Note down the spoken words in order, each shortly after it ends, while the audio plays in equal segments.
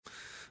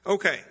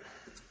Okay.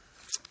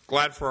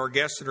 Glad for our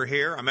guests that are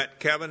here. I met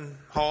Kevin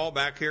Hall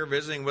back here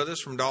visiting with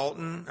us from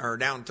Dalton, or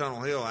down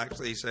Tunnel Hill,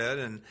 actually, he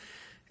said,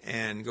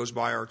 and goes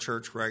by our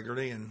church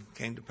regularly and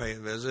came to pay a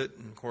visit.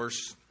 And, of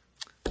course,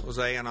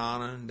 Jose and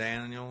Anna and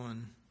Daniel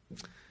and,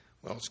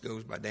 well, it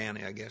goes by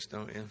Danny, I guess,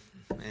 don't you?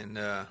 And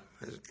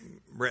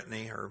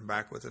Brittany are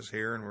back with us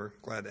here, and we're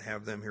glad to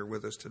have them here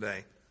with us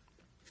today.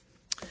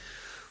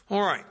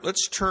 All right,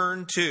 let's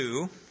turn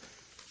to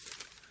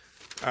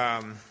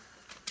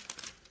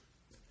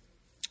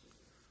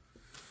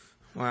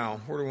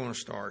where do we want to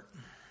start?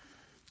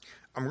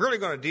 I'm really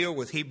going to deal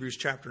with Hebrews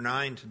chapter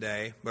 9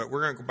 today, but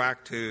we're going to go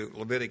back to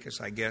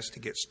Leviticus, I guess, to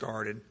get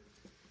started.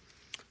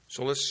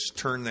 So let's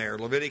turn there.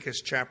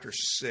 Leviticus chapter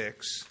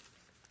 6.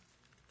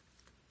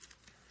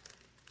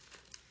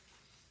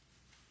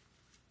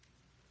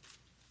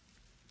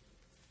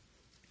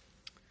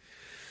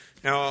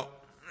 Now,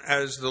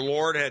 as the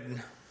Lord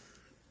had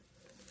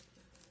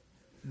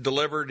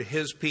delivered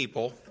his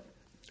people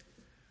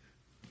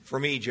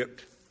from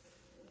Egypt,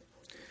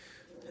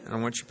 and I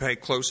want you to pay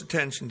close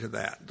attention to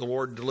that. The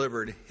Lord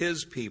delivered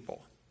his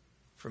people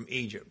from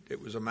Egypt.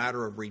 It was a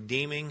matter of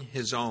redeeming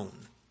his own.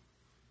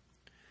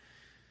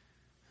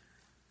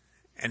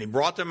 And he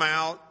brought them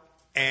out,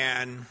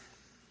 and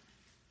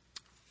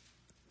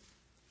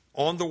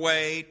on the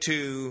way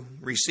to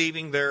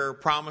receiving their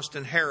promised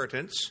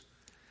inheritance,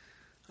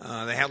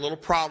 they had little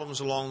problems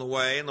along the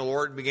way, and the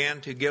Lord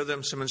began to give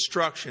them some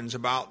instructions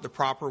about the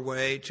proper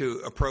way to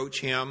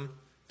approach him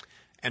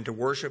and to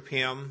worship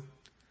him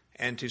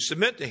and to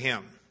submit to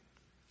him.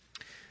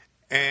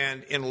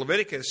 And in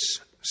Leviticus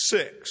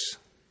 6,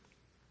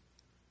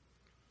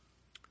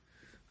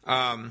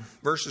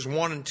 verses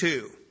 1 and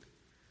 2,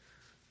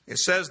 it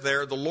says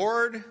there, "The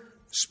Lord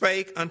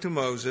spake unto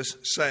Moses,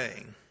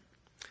 saying,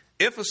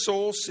 If a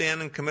soul sin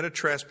and commit a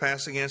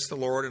trespass against the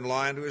Lord and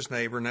lie unto his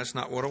neighbor," and that's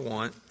not what I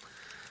want.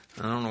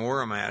 I don't know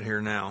where I'm at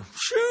here now.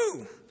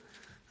 Shoo!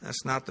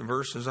 That's not the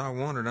verses I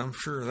wanted, I'm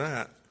sure of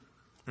that.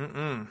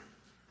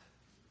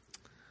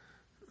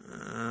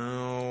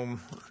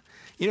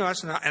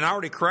 That's not, and I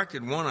already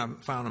corrected one I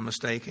found a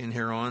mistake in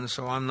here on,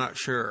 so I'm not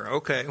sure.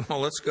 Okay, well,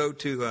 let's go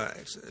to,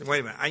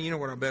 wait a minute. You know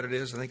what I bet it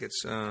is? I think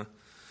it's, let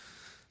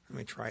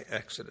me try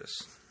Exodus.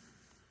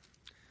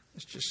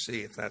 Let's just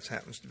see if that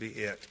happens to be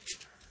it.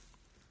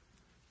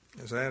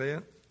 Is that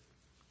it?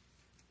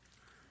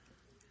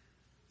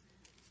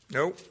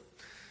 Nope.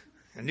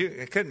 I knew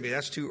it couldn't be.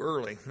 That's too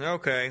early.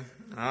 Okay.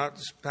 I'll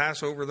just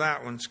pass over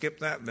that one. Skip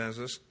that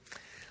business.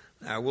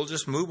 We'll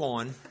just move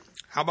on.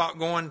 How about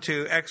going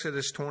to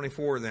Exodus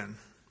 24 then?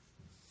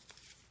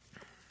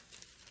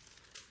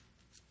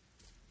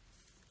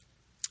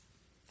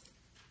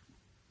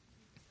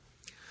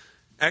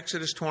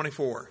 Exodus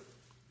 24.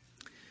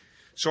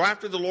 So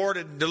after the Lord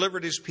had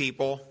delivered his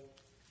people,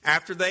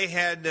 after they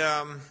had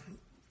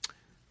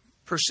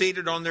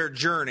proceeded on their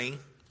journey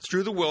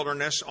through the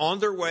wilderness on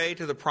their way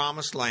to the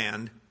promised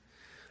land,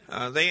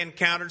 they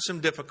encountered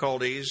some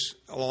difficulties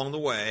along the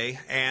way,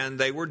 and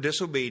they were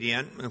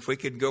disobedient. If we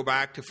could go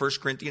back to 1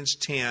 Corinthians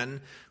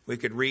 10, we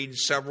could read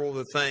several of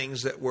the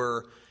things that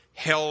were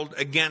held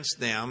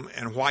against them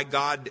and why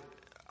God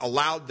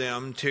allowed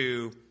them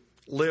to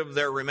live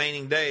their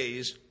remaining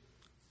days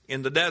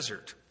in the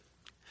desert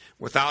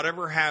without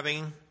ever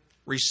having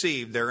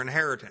received their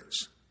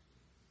inheritance.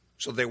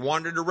 So they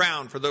wandered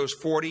around for those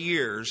 40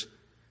 years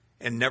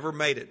and never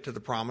made it to the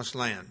promised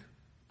land.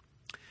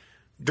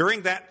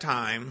 During that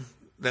time,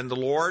 then the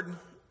Lord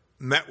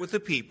met with the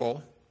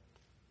people,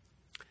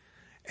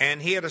 and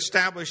he had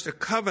established a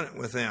covenant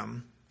with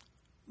them,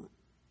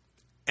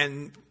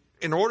 and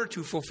in order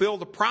to fulfill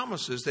the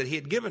promises that he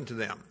had given to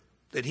them,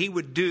 that he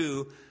would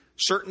do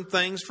certain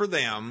things for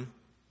them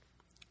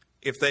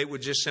if they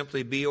would just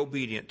simply be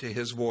obedient to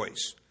his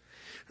voice.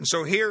 And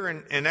so here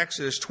in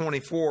Exodus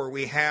 24,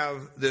 we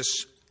have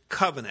this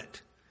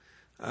covenant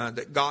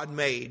that God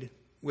made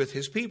with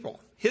his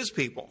people.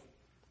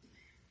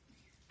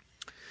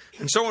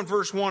 And so in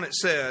verse 1 it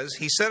says,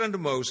 "He said unto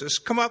Moses,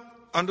 Come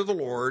up unto the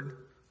Lord,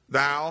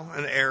 thou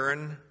and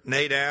Aaron,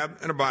 Nadab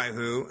and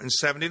Abihu, and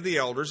 70 of the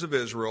elders of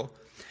Israel,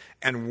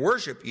 and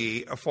worship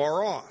ye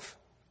afar off.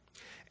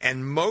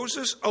 And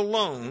Moses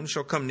alone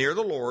shall come near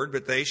the Lord,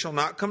 but they shall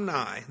not come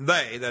nigh.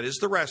 They," that is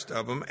the rest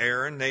of them,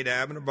 Aaron,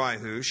 Nadab, and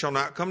Abihu, "shall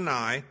not come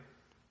nigh.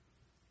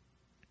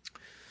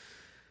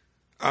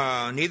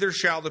 Neither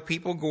shall the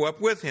people go up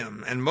with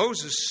him. And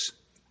Moses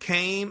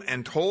came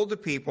and told the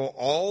people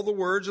all the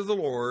words of the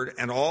Lord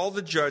and all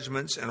the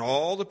judgments, and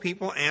all the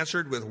people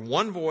answered with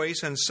one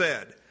voice and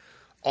said,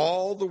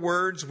 All the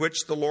words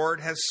which the Lord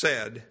has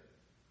said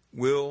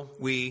will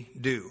we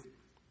do."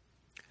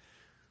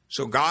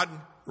 So God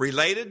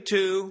related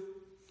to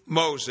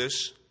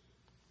Moses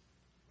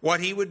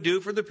what he would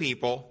do for the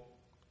people.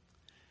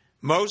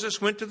 Moses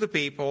went to the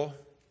people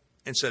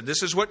and said,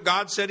 "This is what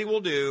God said he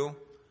will do."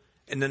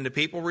 And then the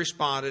people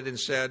responded and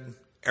said,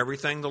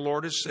 "Everything the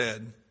Lord has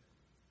said,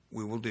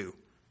 we will do."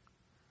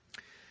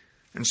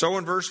 And so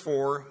in verse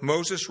 4,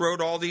 Moses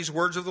wrote all these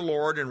words of the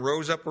Lord and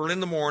rose up early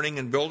in the morning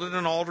and builded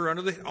an altar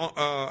under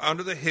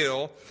the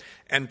hill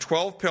and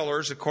 12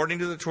 pillars according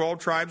to the 12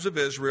 tribes of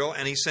Israel.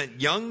 And he sent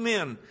young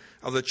men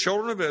of the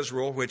children of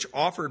Israel, which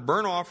offered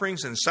burnt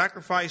offerings and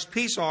sacrificed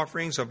peace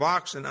offerings of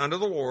oxen unto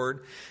the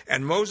Lord.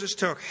 And Moses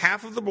took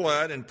half of the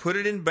blood and put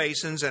it in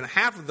basins, and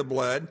half of the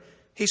blood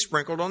he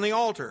sprinkled on the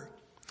altar.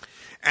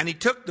 And he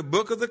took the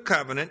book of the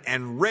covenant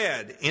and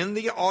read in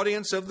the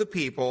audience of the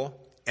people,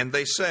 and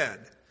they said,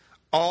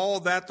 all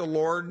that the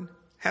Lord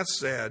hath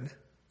said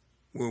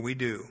will we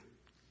do,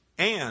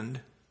 and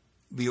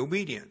be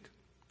obedient.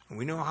 And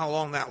we know how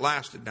long that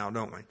lasted now,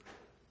 don't we?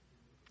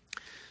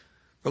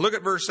 But look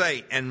at verse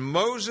 8. And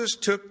Moses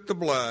took the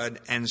blood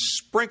and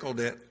sprinkled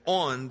it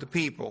on the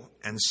people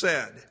and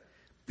said,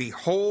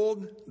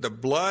 behold the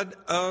blood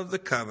of the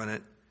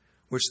covenant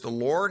which the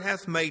Lord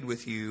hath made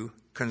with you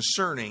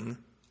concerning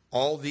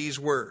all these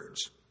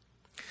words.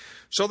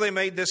 So they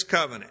made this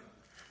covenant.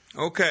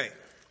 Okay.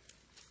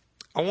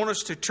 I want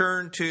us to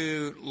turn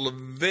to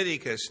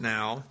Leviticus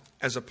now.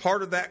 As a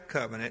part of that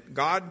covenant,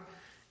 God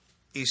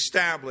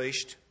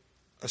established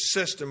a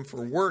system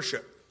for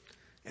worship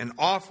and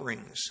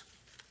offerings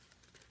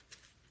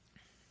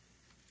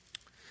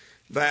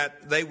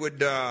that they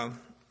would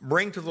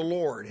bring to the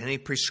Lord. And he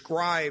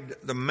prescribed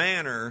the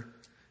manner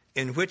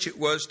in which it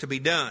was to be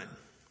done.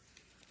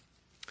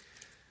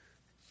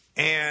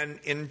 And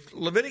in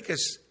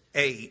Leviticus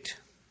 8,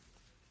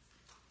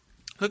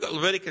 look at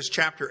Leviticus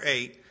chapter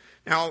 8.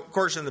 Now, of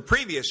course, in the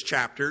previous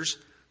chapters,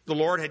 the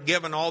Lord had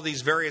given all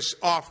these various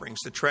offerings,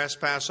 the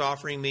trespass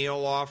offering,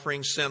 meal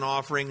offering, sin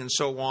offering, and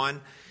so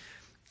on.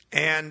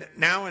 And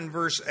now in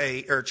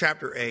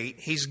chapter 8,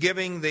 he's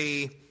giving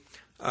the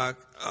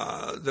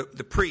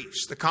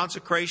priests, the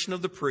consecration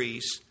of the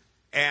priests,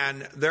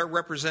 and their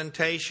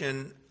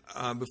representation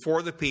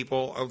before the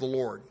people of the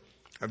Lord,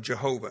 of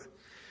Jehovah.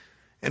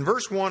 In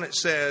verse 1 it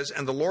says,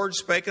 and the Lord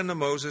spake unto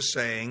Moses,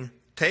 saying,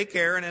 take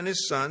Aaron and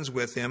his sons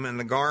with him, and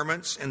the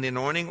garments, and the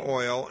anointing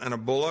oil, and a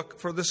bullock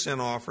for the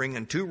sin offering,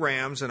 and 2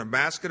 rams, and a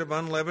basket of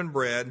unleavened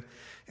bread,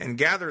 and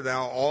gather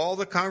thou all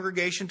the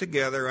congregation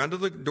together unto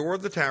the door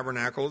of the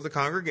tabernacle of the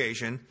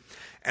congregation.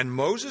 And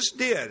Moses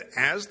did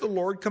as the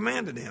Lord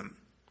commanded him.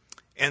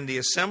 And the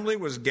assembly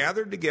was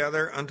gathered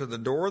together unto the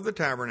door of the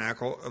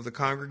tabernacle of the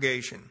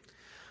congregation.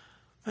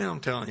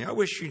 I'm telling you, I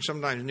wish you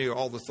sometimes knew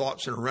all the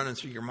thoughts that are running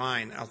through your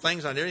mind. Now,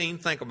 things I didn't even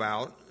think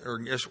about are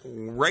just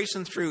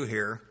racing through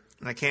here,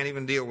 and I can't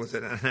even deal with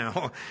it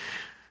now.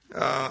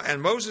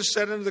 And Moses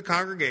said unto the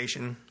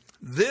congregation,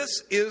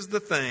 this is the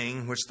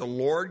thing which the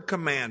Lord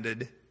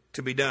commanded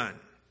to be done.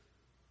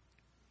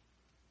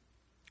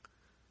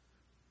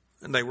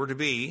 And they were to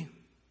be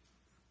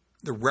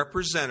the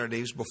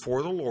representatives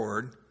before the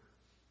Lord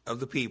of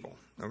the people.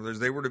 In other words,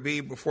 they were to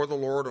be before the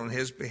Lord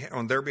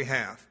on their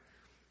behalf.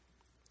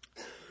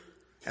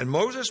 And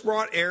Moses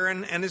brought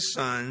Aaron and his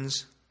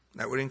sons,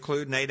 that would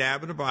include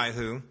Nadab and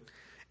Abihu,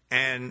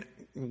 and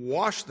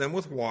washed them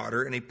with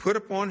water. And he put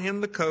upon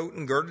him the coat,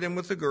 and girded him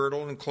with the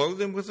girdle, and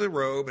clothed him with the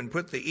robe, and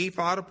put the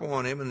ephod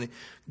upon him, and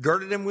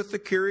girded him with the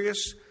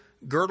curious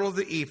girdle of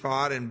the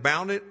ephod, and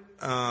bound it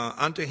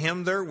unto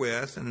him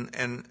therewith,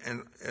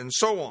 and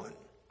so on.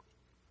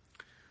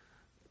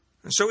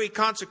 And so he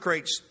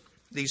consecrates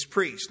these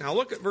priests. Now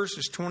look at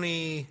verses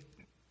 20, I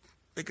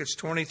think it's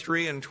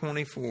 23 and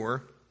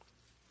 24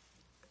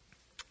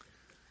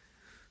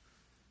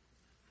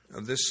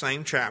 of this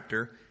same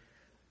chapter.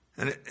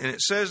 And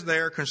it says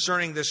there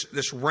concerning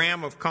this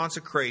ram of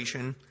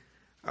consecration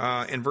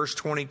in verse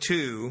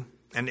 22,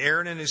 and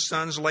Aaron and his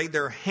sons laid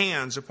their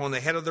hands upon the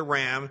head of the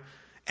ram,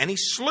 and he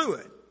slew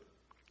it.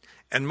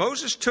 And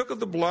Moses took of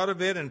the blood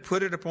of it and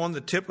put it upon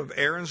the tip of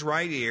Aaron's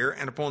right ear,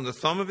 and upon the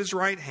thumb of his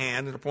right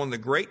hand, and upon the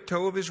great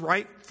toe of his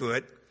right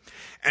foot.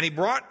 And he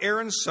brought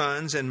Aaron's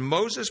sons, and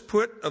Moses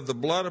put of the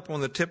blood upon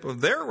the tip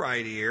of their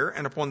right ear,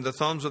 and upon the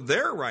thumbs of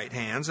their right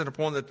hands, and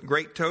upon the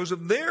great toes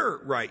of their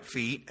right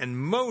feet. And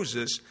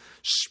Moses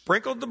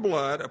sprinkled the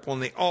blood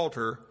upon the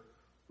altar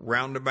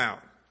round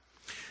about.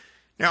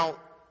 Now,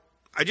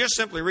 I just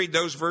simply read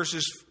those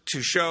verses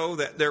to show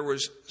that there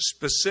was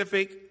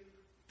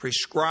specific,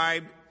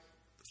 prescribed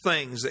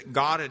things that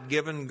God had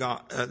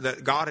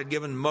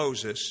given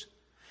Moses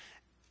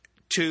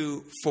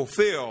to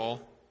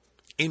fulfill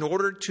in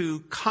order to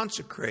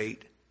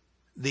consecrate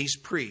these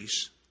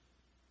priests,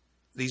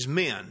 these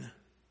men,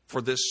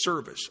 for this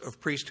service of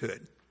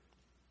priesthood.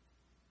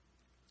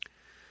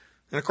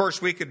 And of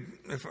course, we could,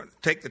 if I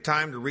take the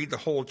time to read the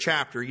whole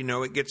chapter,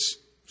 it gets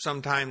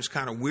sometimes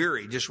kind of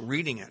weary just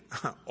reading it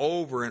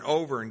over and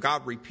over, and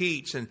God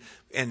repeats and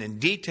in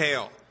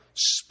detail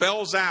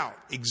spells out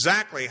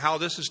exactly how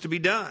this is to be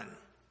done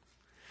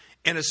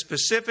in a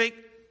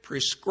specific,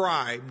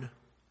 prescribed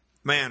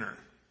manner.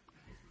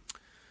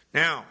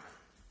 Now,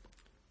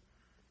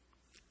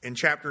 in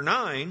chapter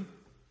 9,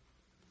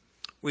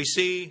 we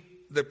see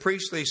the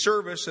priestly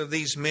service of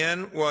these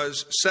men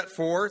was set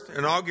forth,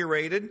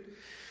 inaugurated.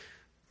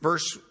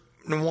 Verse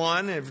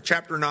 1 of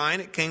chapter 9,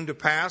 it came to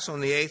pass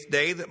on the 8th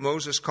day that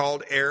Moses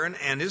called Aaron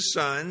and his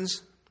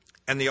sons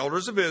and the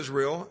elders of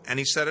Israel. And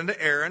he said unto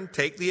Aaron,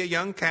 take thee a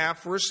young calf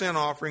for a sin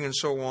offering, and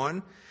so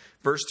on.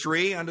 Verse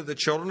 3, unto the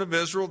children of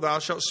Israel thou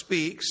shalt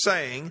speak,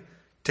 saying,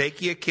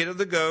 take ye a kid of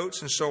the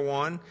goats, and so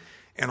on.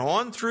 And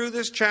on through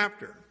this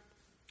chapter,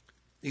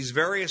 these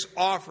various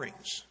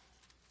offerings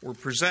were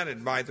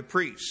presented by the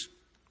priests.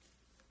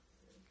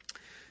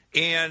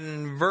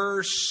 In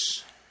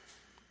verse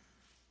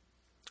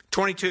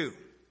 22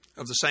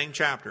 of the same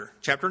chapter,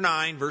 chapter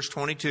 9, verse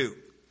 22,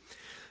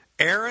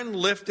 Aaron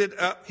lifted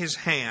up his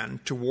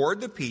hand toward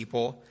the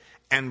people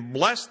and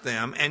blessed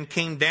them, and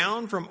came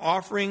down from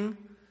offering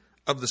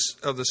of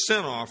the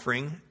sin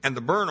offering and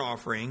the burnt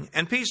offering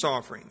and peace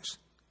offerings.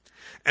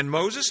 And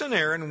Moses and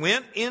Aaron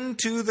went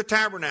into the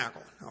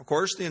tabernacle. Now, of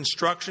course, the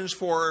instructions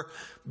for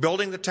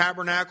building the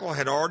tabernacle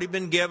had already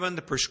been given,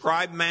 the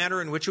prescribed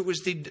manner in which it was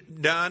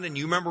done. And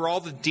you remember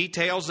all the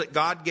details that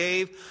God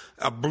gave,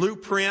 a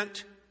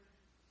blueprint,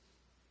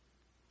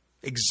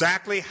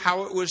 exactly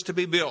how it was to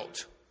be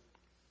built.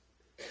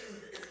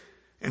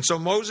 And so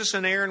Moses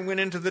and Aaron went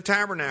into the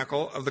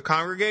tabernacle of the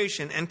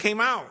congregation and came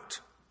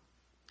out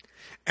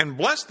and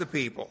blessed the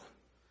people.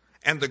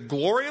 And the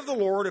glory of the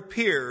Lord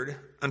appeared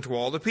unto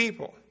all the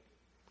people.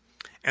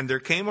 And there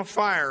came a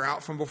fire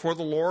out from before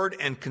the Lord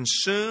and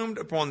consumed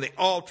upon the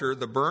altar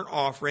the burnt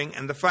offering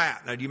and the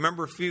fat. Now, do you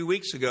remember a few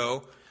weeks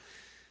ago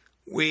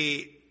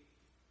we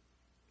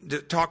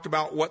talked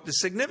about what the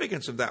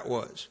significance of that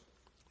was?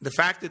 The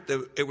fact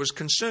that it was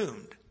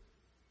consumed.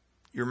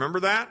 You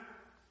remember that?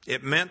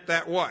 It meant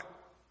that what?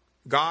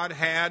 God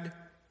had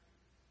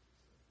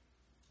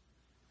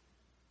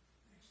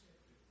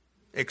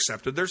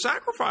accepted their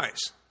sacrifice.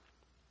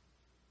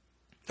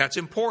 That's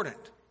important.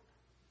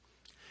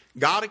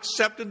 God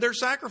accepted their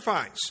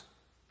sacrifice.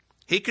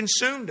 He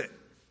consumed it.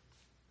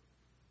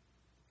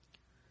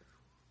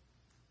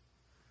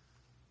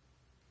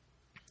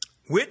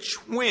 Which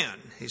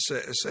when, he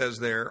says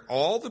there,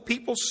 all the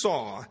people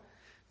saw,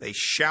 they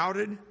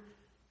shouted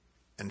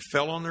and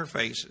fell on their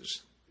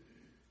faces.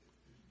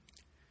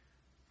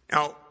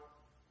 Now,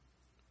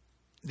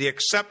 the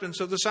acceptance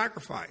of the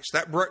sacrifice,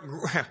 that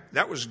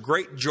was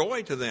great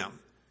joy to them,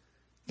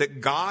 that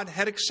God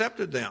had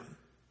accepted them.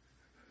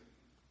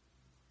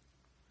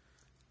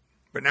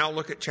 But now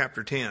look at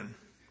chapter 10.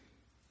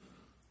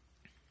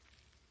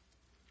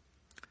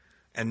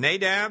 And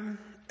Nadab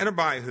and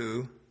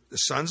Abihu, the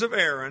sons of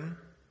Aaron,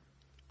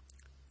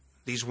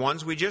 these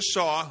ones we just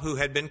saw who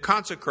had been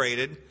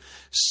consecrated,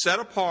 set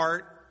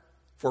apart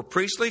for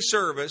priestly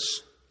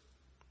service,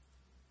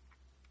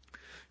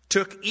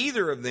 took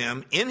either of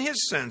them in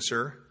his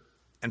censer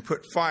and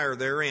put fire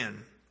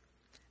therein,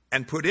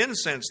 and put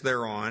incense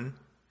thereon,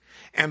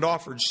 and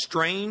offered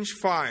strange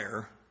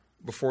fire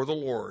before the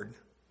Lord,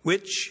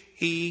 which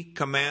he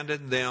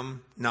commanded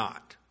them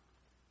not.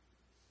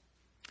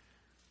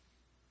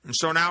 And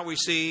so now we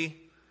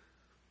see,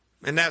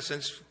 in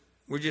essence,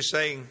 we're just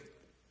saying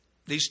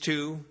these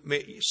two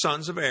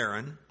sons of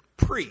Aaron,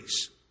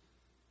 priests,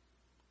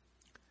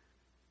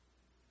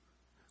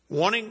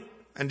 wanting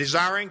and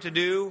desiring to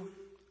do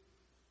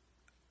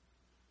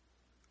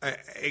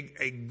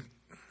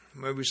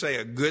maybe say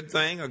a good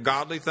thing, a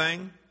godly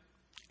thing,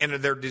 and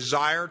their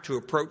desire to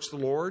approach the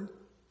Lord,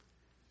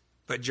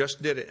 but just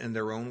did it in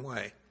their own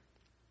way,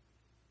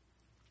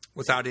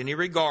 without any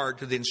regard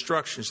to the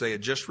instructions they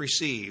had just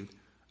received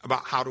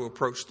about how to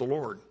approach the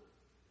Lord.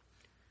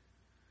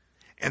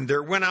 And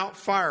there went out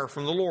fire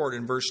from the Lord,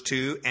 in verse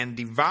 2, and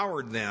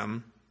devoured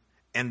them,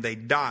 and they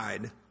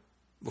died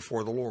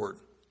before the Lord.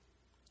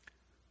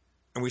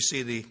 And we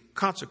see the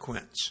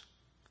consequence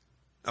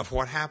of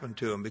what happened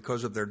to them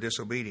because of their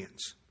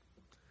disobedience.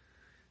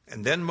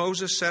 And then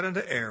Moses said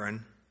unto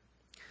Aaron,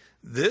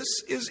 this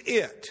is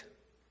it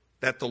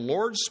that the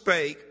Lord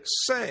spake,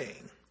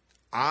 saying,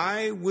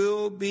 I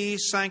will be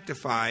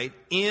sanctified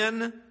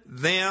in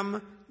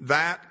them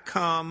that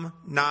come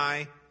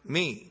nigh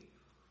me.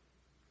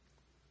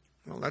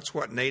 Well, that's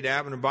what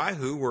Nadab and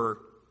Abihu were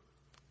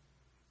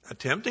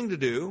attempting to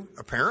do,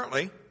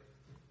 apparently,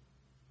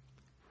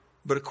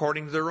 but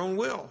according to their own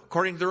will,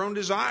 according to their own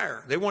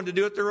desire. They wanted to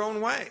do it their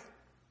own way.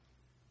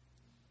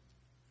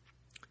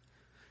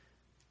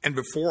 And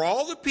before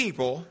all the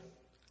people,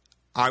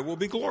 I will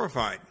be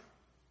glorified.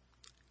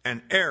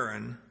 And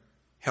Aaron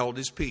held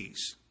his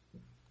peace. In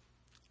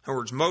other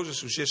words,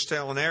 Moses was just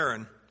telling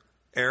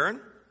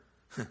Aaron,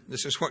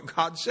 this is what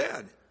God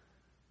said.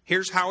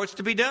 Here's how it's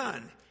to be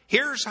done.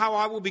 Here's how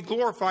I will be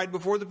glorified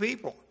before the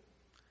people.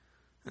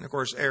 And of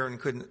course, Aaron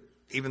couldn't,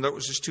 even though it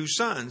was his two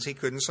sons, he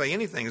couldn't say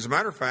anything. As a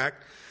matter of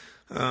fact,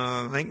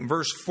 I think in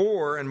verse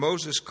 4, and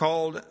Moses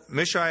called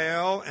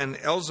Mishael and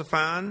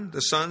Elzaphan,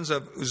 the sons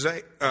of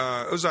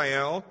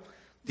Uzziel,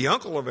 the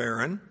uncle of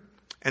Aaron,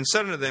 and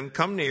said unto them,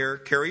 come near,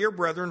 carry your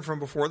brethren from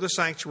before the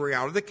sanctuary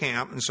out of the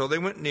camp. And so they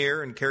went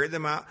near and carried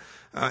them out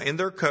in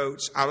their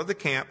coats out of the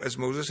camp, as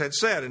Moses had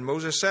said. And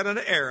Moses said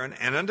unto Aaron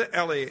and unto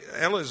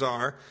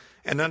Eleazar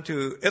and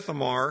unto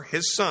Ithamar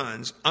his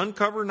sons,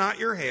 uncover not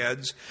your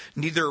heads,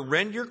 neither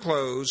rend your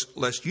clothes,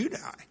 lest you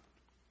die.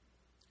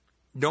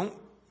 Don't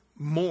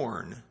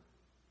mourn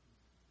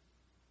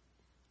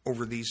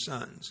over these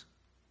sons.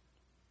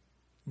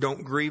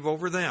 Don't grieve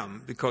over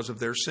them because of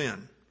their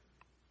sin.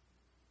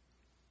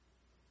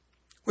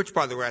 Which,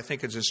 by the way, I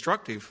think is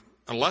instructive,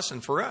 a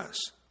lesson for us.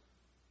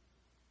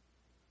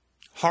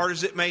 Hard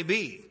as it may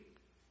be,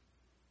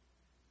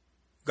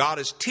 God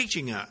is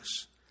teaching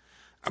us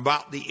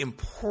about the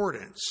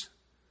importance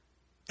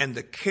and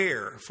the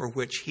care for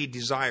which He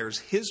desires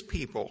His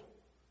people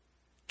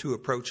to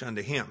approach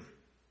unto Him.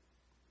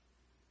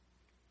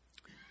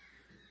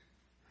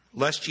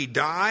 Lest ye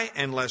die,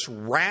 and lest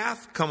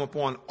wrath come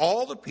upon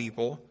all the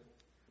people,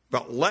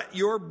 but let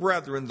your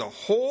brethren, the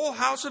whole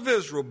house of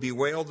Israel,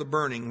 bewail the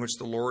burning which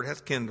the Lord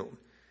hath kindled.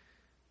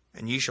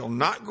 And ye shall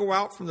not go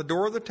out from the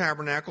door of the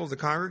tabernacle of the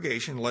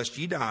congregation, lest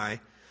ye die,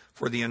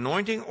 for the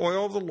anointing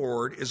oil of the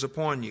Lord is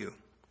upon you.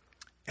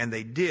 And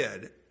they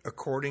did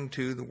according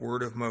to the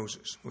word of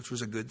Moses, which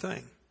was a good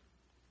thing.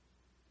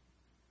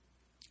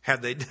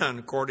 Had they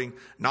done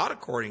not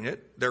according to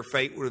it, their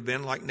fate would have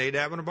been like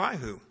Nadab and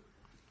Abihu.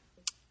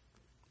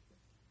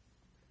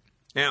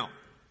 Now,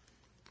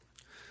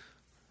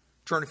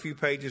 turn a few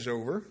pages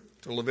over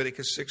to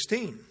Leviticus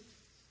 16.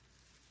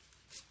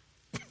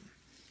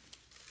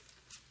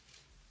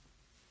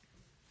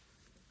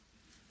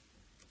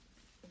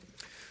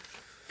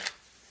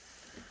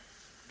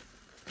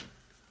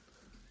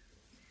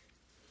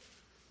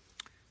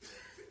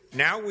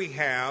 Now we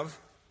have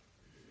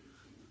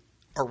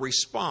a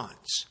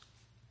response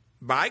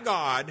by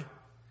God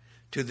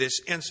to this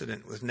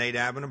incident with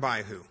Nadab and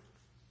Abihu.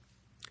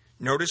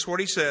 Notice what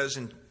he says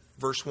in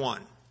verse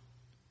 1.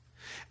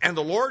 And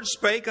the Lord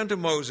spake unto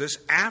Moses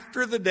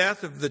after the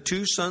death of the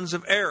two sons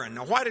of Aaron.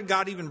 Now, why did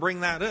God even bring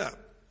that up?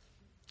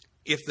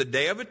 If the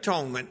Day of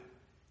Atonement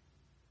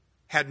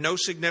had no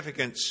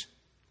significance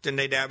to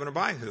Nadab and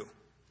Abihu.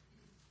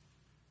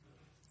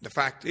 The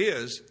fact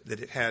is that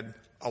it had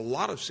a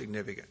lot of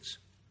significance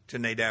to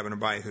Nadab and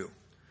Abihu.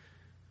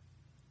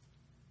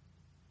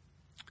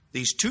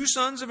 These two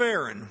sons of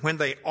Aaron, when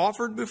they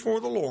offered before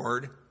the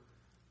Lord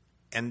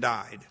and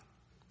died.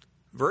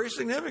 Very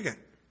significant.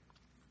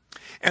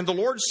 And the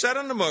Lord said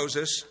unto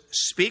Moses,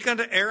 speak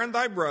unto Aaron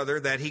thy brother,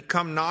 that he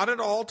come not at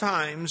all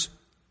times.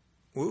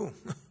 Ooh.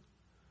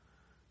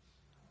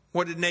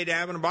 What did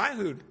Nadab and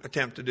Abihu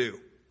attempt to do?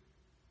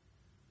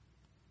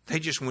 They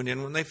just went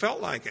in when they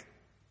felt like it,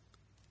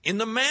 in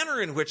the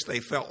manner in which they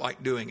felt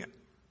like doing it.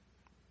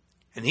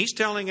 And he's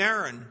telling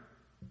Aaron,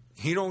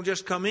 you don't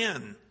just come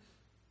in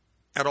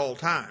at all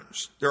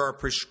times. There are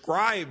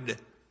prescribed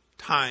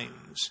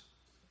times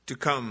to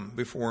come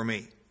before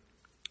me.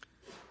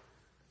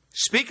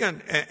 Speak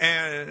and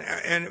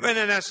in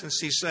essence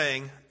he's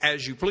saying,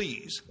 as you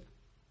please.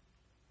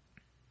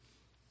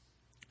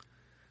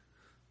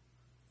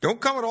 Don't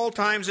come at all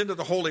times into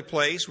the holy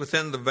place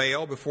within the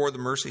veil before the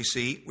mercy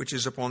seat, which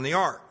is upon the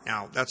ark.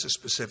 Now, that's a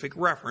specific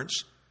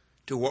reference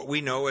to what we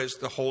know as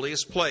the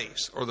holiest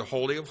place, or the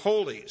Holy of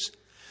Holies.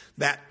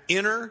 That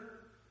inner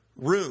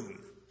room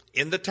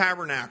in the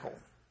tabernacle,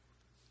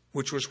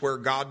 which was where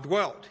God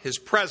dwelt. His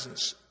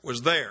presence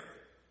was there.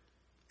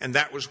 And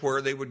that was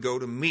where they would go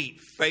to meet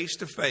face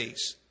to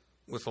face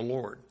with the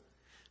Lord.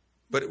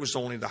 But it was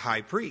only the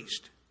high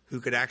priest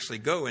who could actually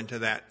go into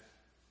that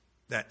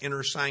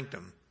inner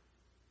sanctum,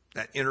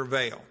 that inner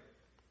veil,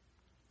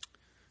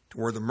 to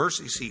where the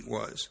mercy seat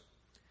was.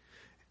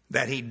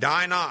 That he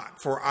die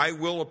not, for I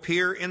will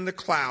appear in the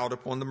cloud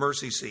upon the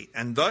mercy seat.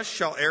 And thus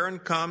shall Aaron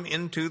come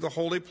into the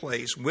holy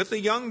place with a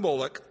young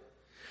bullock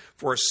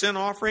for a sin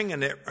offering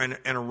and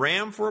a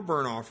ram for a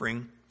burnt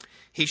offering.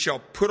 He shall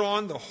put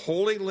on the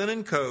holy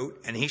linen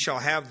coat, and he shall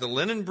have the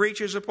linen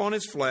breeches upon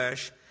his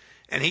flesh,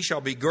 and he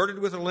shall be girded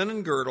with a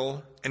linen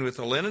girdle, and with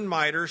a linen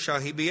mitre shall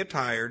he be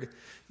attired.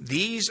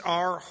 These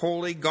are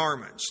holy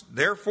garments.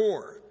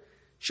 Therefore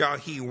shall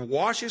he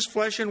wash his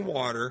flesh in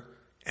water,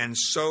 and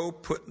so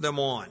put them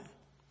on.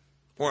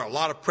 Boy, a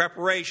lot of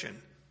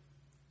preparation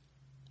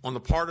on the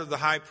part of the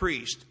high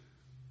priest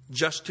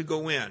just to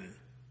go in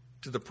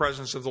to the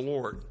presence of the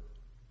Lord.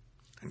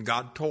 And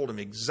God told him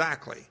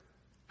exactly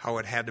how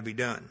it had to be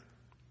done.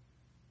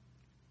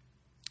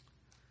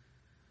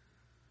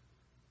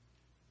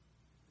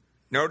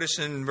 Notice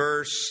in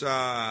verse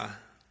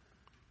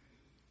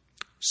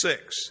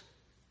 6,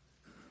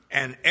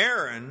 and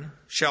Aaron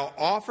shall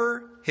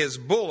offer his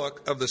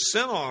bullock of the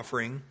sin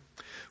offering,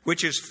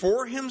 which is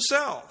for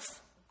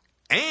himself,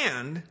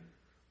 and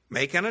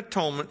make an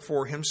atonement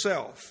for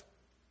himself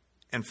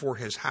and for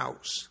his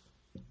house.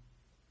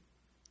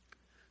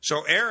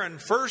 So Aaron,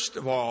 first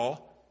of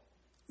all,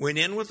 went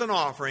in with an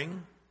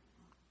offering.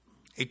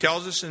 He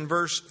tells us in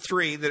verse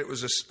 3 that it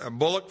was a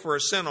bullock for a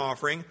sin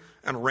offering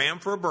and a ram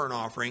for a burnt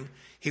offering.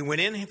 He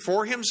went in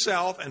for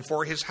himself and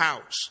for his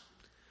house.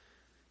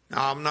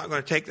 Now, I'm not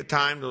going to take the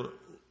time to,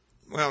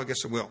 well, I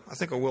guess I will. I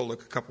think I will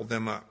look a couple of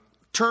them up.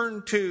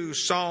 Turn to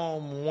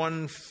Psalm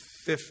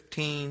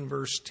 115,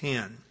 verse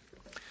 10.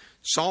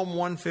 Psalm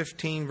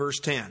 115, verse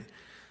 10.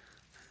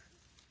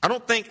 I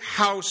don't think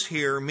house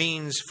here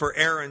means for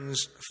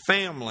Aaron's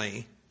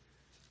family,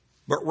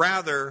 but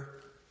rather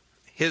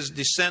his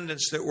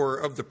descendants that were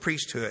of the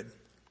priesthood.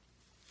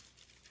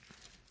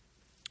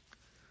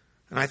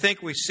 And I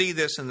think we see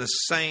this in the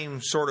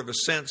same sort of a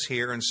sense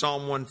here in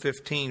Psalm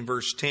 115,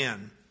 verse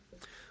 10,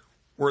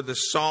 where the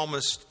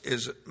psalmist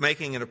is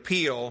making an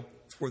appeal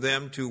for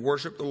them to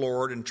worship the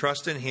Lord and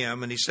trust in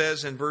Him. And he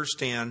says in verse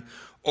 10,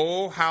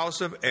 O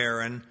house of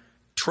Aaron,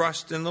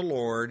 trust in the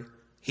Lord.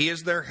 He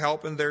is their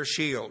help and their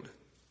shield.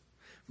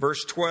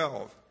 Verse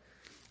 12,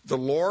 the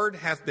Lord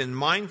hath been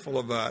mindful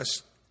of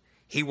us.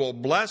 He will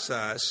bless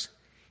us.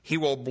 He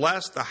will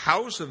bless the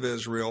house of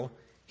Israel.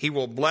 He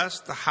will bless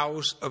the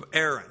house of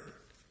Aaron.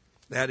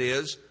 That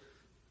is,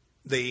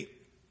 the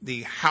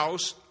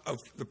house of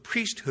the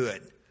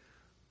priesthood.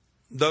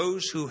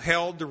 Those who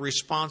held the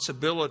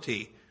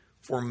responsibility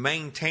for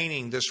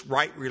maintaining this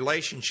right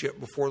relationship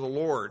before the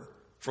Lord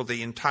for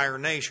the entire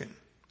nation,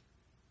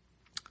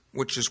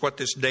 which is what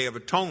this Day of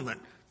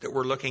Atonement that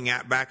we're looking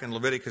at back in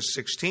Leviticus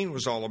 16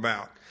 was all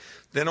about.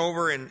 Then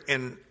over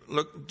and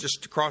look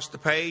just across the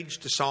page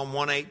to Psalm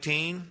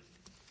 118,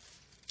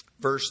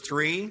 verse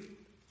 3,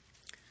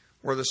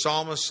 where the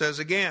psalmist says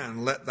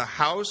again, let the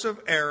house of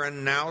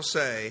Aaron now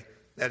say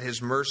that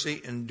his mercy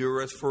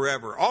endureth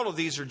forever. All of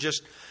these are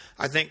just,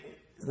 I think,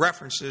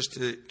 references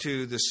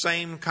to the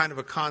same kind of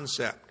a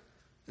concept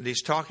that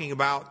he's talking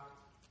about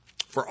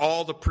for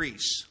all the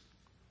priests.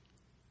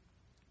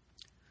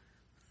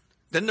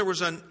 Then there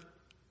was a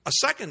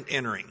second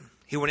entering.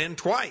 He went in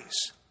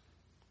twice.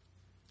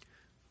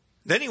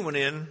 Then he went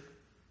in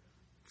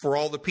for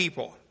all the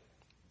people.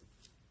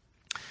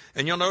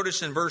 And you'll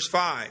notice in verse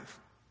 5,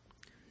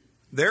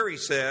 there he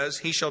says,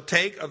 he shall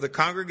take of the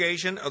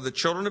congregation of the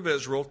children of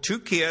Israel 2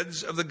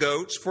 kids of the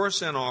goats for a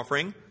sin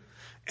offering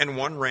and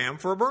 1 ram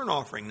for a burnt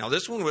offering. Now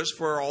this one was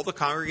for all the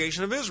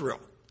congregation of Israel.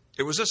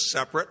 It was a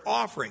separate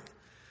offering.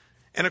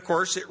 And of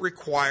course it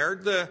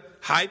required the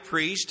high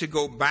priest to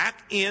go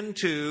back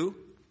into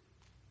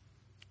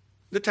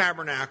the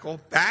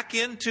tabernacle, back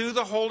into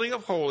the Holy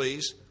of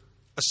Holies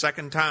a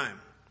second time.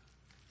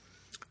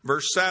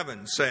 Verse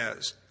 7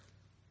 says,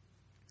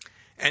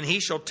 and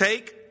he shall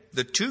take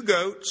the 2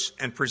 goats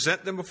and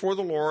present them before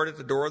the Lord at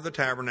the door of the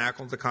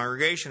tabernacle of the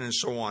congregation, and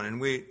so on.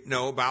 And we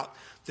know about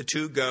the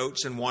 2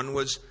 goats, and one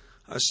was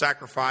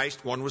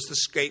sacrificed, one was the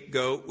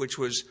scapegoat, which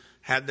was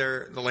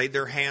laid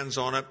their hands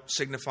on it,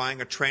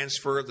 signifying a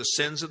transfer of the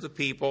sins of the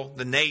people,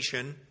 the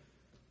nation,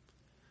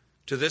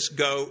 to this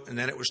goat, and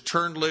then it was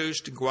turned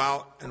loose to go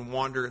out and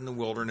wander in the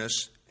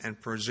wilderness,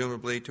 and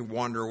presumably to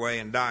wander away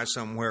and die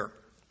somewhere,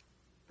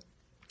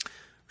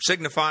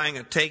 signifying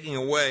a taking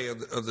away of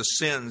the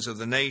sins of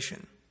the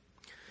nation.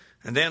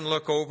 And then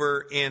look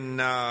over in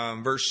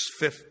verse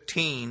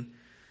 15.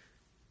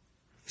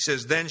 He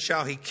says, then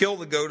shall he kill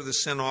the goat of the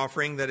sin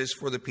offering that is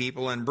for the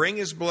people, and bring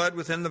his blood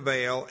within the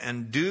veil,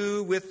 and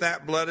do with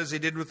that blood as he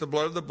did with the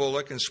blood of the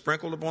bullock, and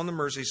sprinkled upon the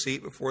mercy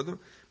seat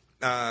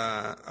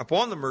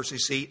upon the mercy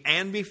seat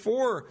and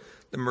before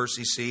the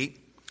mercy seat.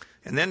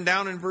 And then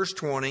down in verse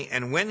 20,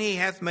 and when he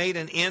hath made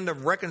an end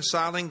of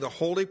reconciling the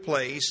holy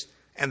place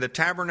and the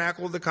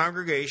tabernacle of the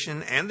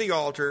congregation and the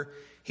altar,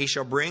 he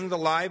shall bring the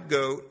live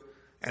goat,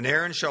 and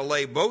Aaron shall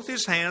lay both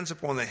his hands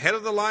upon the head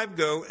of the live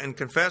goat and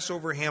confess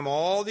over him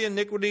all the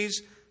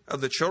iniquities of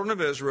the children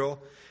of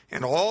Israel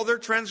and all their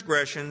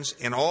transgressions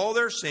and all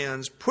their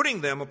sins,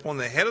 putting them upon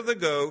the head of the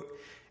goat,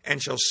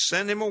 and shall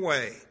send him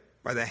away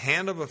by the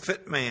hand of a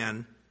fit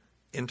man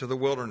into the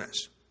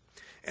wilderness.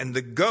 And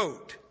the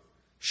goat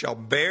shall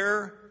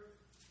bear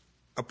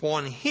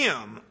upon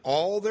him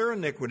all their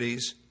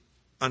iniquities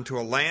unto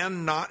a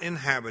land not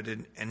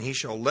inhabited, and he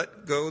shall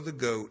let go the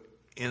goat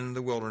in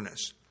the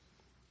wilderness.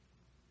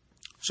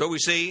 So we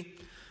see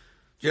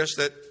just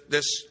that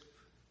this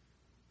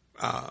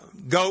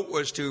goat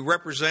was to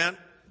represent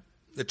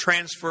the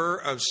transfer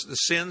of the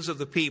sins of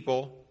the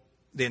people,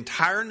 the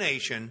entire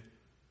nation,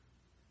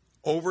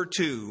 over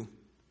to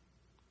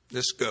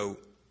this goat,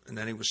 and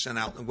then he was sent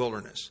out in the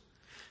wilderness.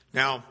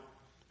 Now,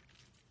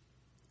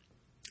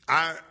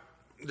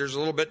 there's a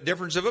little bit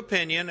difference of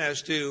opinion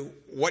as to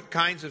what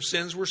kinds of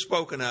sins were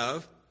spoken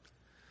of,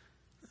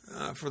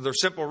 for the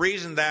simple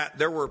reason that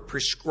there were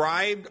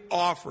prescribed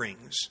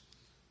offerings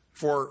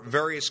for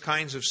various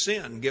kinds of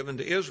sin given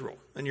to Israel.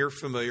 And you're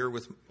familiar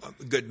with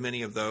a good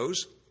many of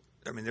those.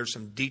 I mean, there's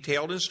some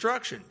detailed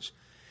instructions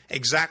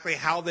exactly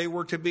how they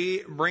were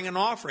to bring an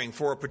offering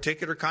for a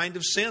particular kind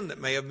of sin that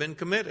may have been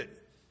committed.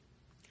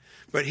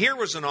 But here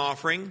was an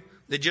offering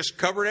that just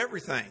covered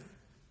everything.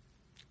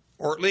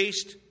 Or at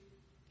least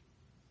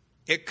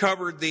it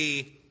covered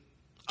the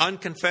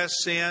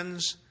unconfessed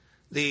sins,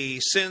 the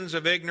sins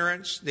of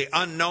ignorance, the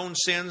unknown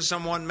sins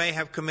someone may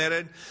have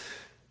committed.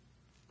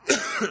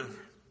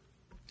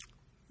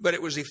 But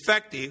it was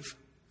effective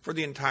for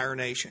the entire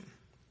nation.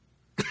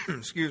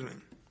 Excuse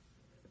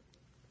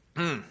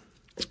me.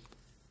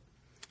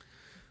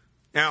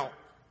 Now,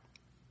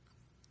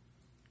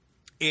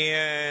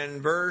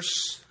 in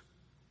verse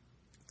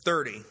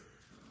 30,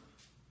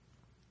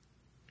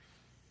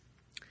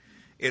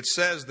 it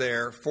says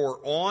there,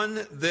 for on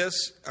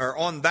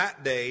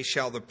that day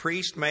shall the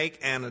priest make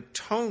an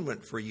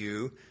atonement for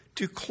you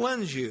to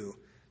cleanse you,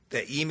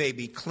 that ye may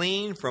be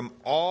clean from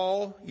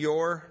all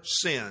your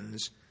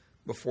sins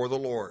before the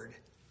Lord.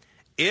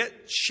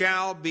 it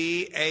shall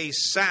be a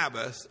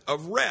Sabbath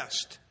of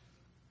rest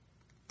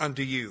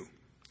unto you,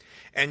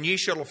 and ye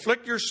shall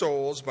afflict your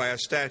souls by a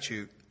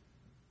statute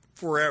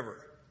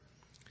forever.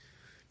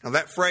 Now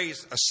that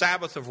phrase, a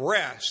Sabbath of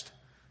rest,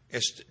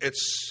 it's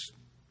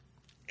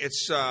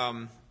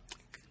an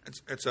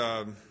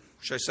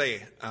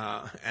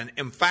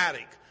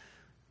emphatic,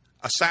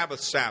 a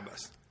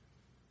Sabbath.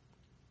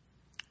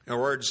 In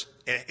other words,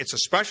 it's a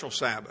special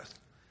Sabbath.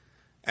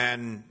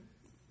 And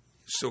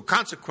so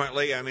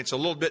consequently, it's a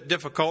little bit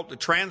difficult to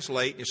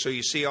translate, so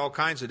you see all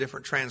kinds of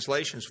different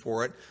translations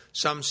for it.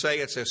 Some say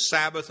it's a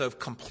Sabbath of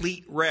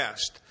complete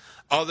rest.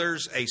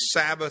 Others, a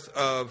Sabbath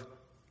of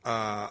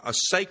a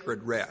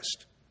sacred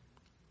rest.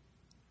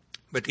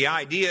 But the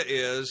idea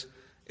is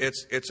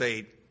it's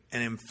an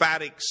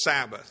emphatic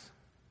Sabbath,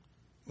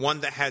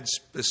 one that had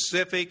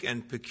specific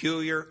and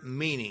peculiar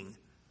meaning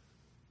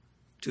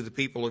to the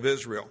people of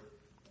Israel.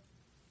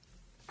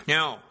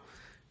 Now,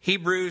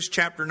 Hebrews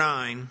chapter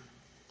 9.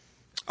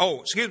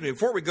 Oh, excuse me,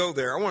 before we go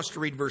there, I want us to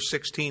read verse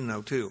 16,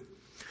 though, too.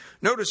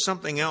 Notice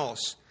something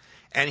else.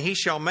 And he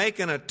shall make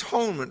an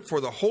atonement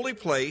for the holy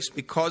place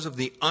because of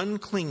the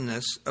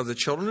uncleanness of the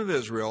children of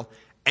Israel,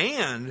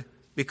 and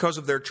because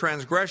of their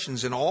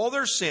transgressions and all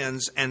their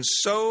sins, and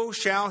so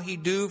shall he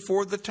do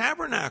for the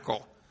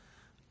tabernacle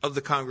of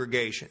the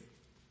congregation.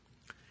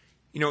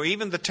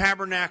 Even the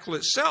tabernacle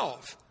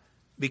itself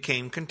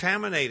became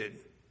contaminated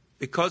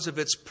because of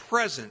its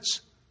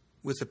presence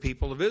with the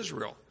people of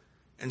Israel.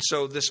 And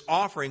so this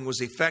offering was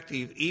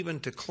effective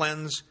even to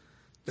cleanse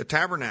the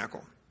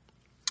tabernacle.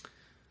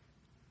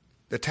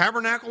 The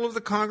tabernacle of the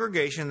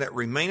congregation that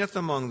remaineth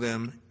among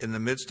them in the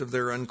midst of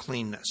their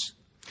uncleanness.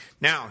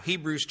 Now,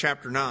 Hebrews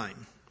chapter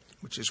 9,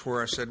 which is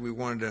where I said we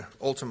wanted to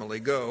ultimately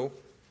go.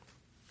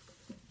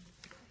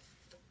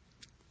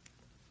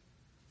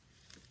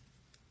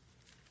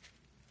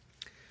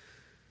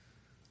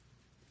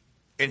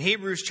 In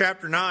Hebrews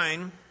chapter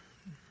 9,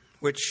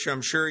 which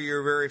I'm sure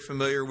you're very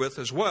familiar with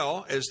as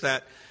well, is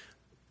that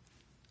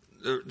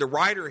the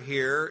writer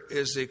here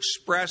is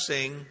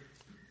expressing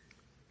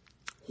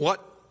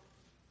what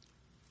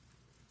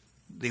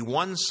the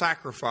one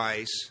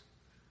sacrifice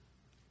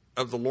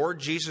of the Lord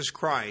Jesus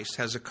Christ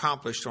has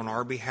accomplished on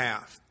our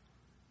behalf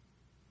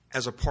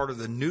as a part of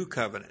the new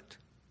covenant.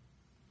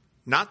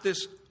 Not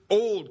this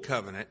old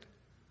covenant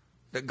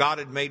that God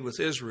had made with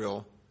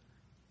Israel,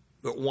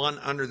 but one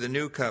under the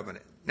new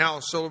covenant. Now,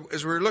 so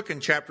as we look in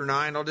chapter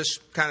 9, I'll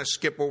just kind of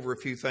skip over a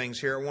few things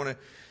here. I want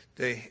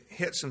to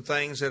hit some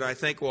things that I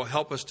think will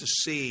help us to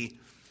see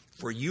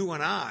for you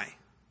and I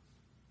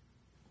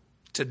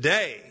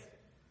today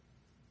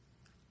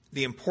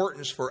the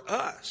importance for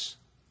us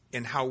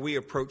in how we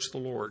approach the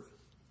Lord.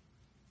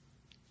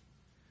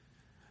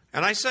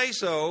 And I say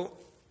so,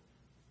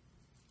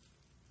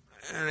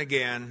 and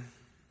again,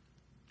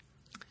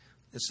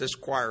 it's this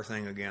choir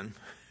thing again.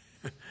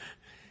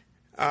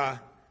 I'm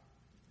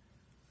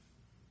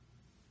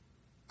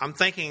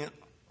thinking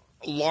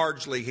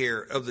largely here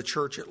of the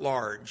church at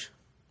large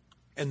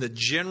and the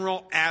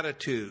general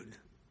attitude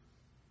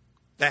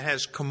that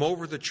has come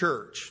over the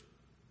church,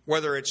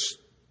 whether it's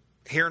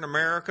here in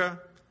America,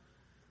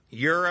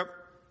 Europe,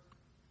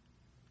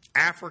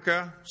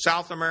 Africa,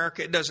 South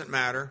America, it doesn't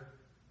matter,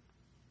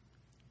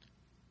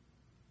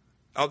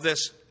 of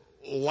this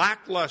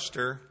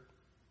lackluster,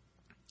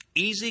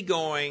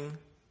 easygoing,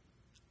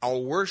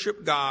 I'll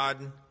worship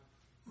God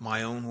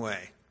my own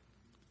way.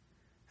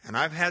 And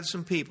I've had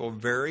some people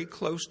very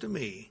close to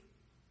me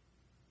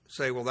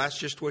say, well, that's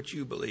just what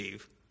you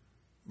believe,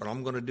 but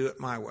I'm going to do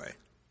it my way.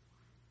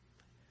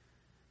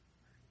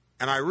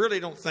 And I really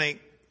don't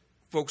think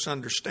folks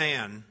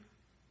understand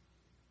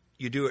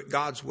you do it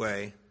God's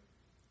way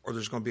or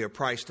there's going to be a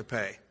price to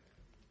pay.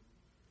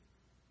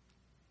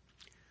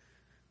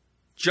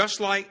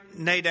 Just like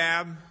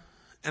Nadab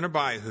and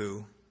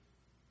Abihu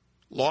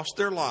lost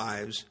their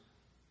lives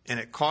and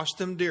it cost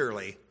them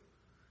dearly,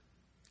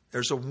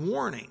 there's a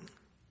warning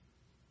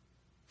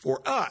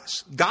for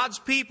us, God's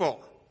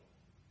people.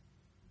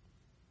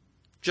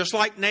 Just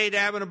like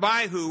Nadab and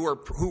Abihu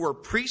who were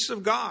priests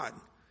of God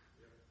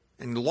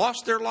and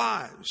lost their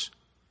lives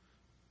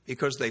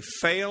because they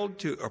failed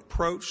to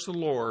approach the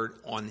Lord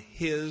on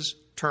His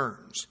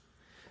terms.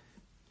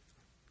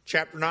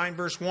 Chapter 9,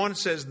 verse 1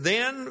 says,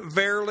 Then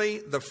verily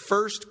the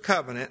first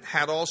covenant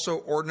had also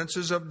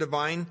ordinances of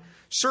divine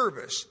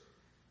service,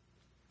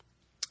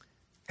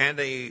 and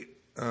a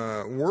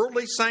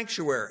worldly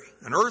sanctuary,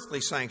 an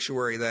earthly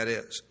sanctuary that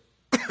is.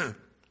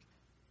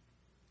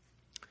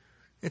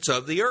 It's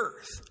of the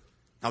earth.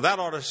 Now that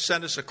ought to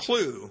send us a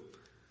clue.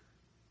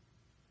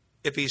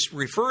 If he's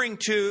referring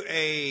to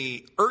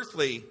a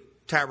earthly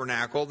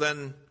tabernacle,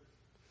 then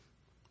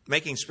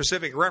making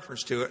specific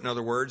reference to it, in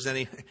other words, then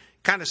he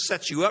kind of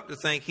sets you up to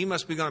think he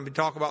must be going to be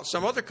talking about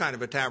some other kind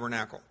of a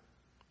tabernacle.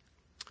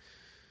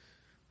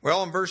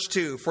 Well, in verse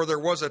 2, For there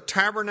was a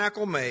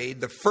tabernacle made,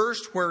 the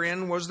first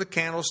wherein was the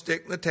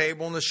candlestick and the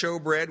table and the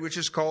showbread, which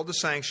is called the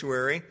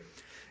sanctuary.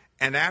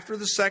 And after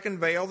the second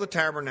veil, the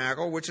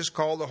tabernacle, which is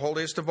called the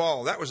holiest of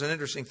all. That was an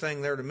interesting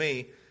thing there to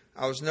me.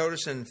 I was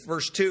noticing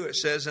verse 2, it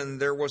says, and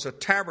there was a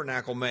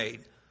tabernacle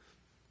made.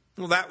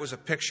 Well, that was a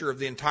picture of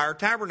the entire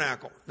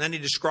tabernacle. Then he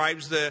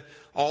describes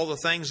all the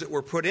things that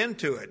were put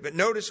into it. But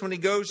notice when he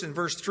goes in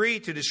verse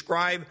 3 to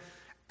describe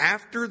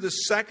after the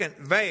second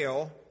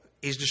veil,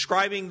 he's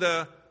describing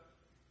the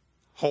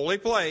holy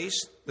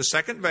place, the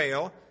second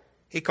veil.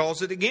 He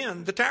calls it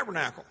again the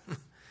tabernacle.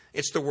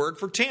 It's the word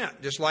for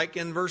tent, just like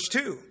in verse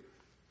 2,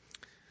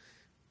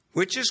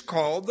 which is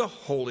called the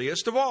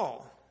holiest of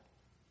all,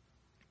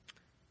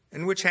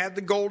 and which had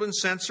the golden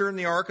censer and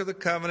the ark of the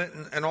covenant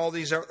and all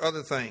these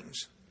other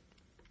things.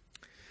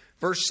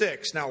 Verse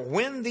 6, now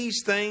when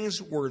these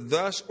things were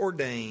thus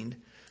ordained,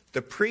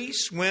 the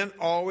priests went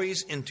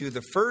always into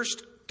the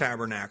first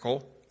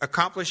tabernacle,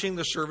 accomplishing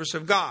the service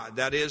of God.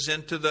 That is,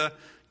 into the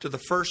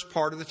first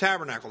part of the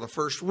tabernacle, the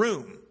first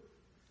room.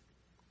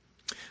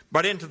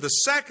 But into the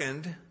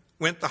second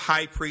went the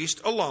high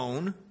priest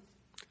alone,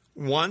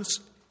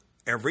 once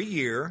every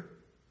year.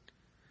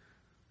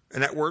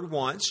 And that word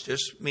once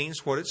just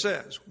means what it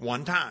says,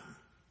 one time.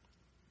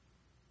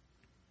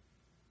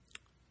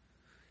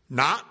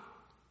 Not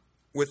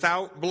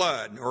without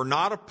blood, or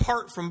not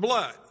apart from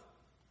blood.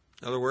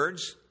 In other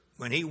words,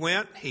 when he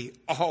went, he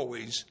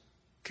always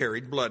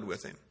carried blood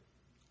with him.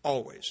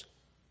 Always.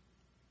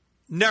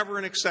 Never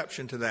an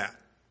exception to that.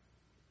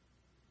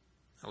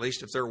 At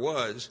least if there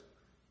was,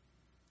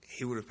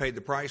 he would have paid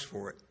the price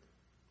for it.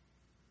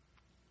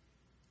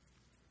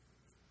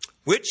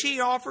 Which he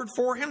offered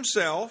for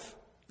himself,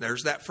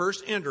 there's that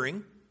first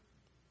entering,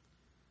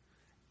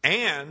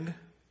 and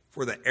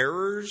for the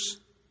errors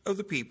of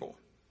the people.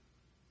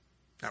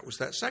 That was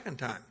that second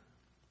time.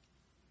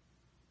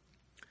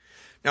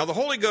 Now the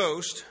Holy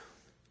Ghost,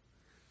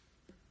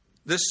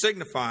 this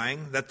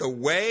signifying that the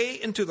way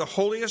into the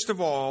holiest of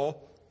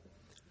all,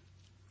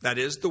 that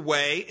is the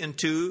way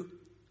into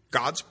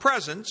God's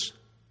presence,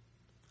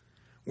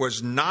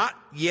 was not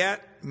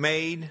yet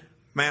made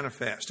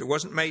manifest. It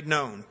wasn't made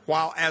known,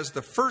 while as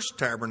the first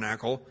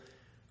tabernacle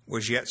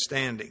was yet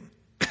standing,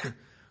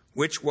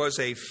 which was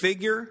a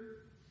figure,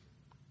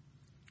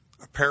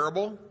 a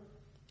parable,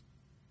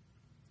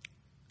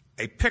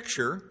 a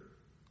picture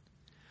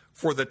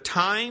for the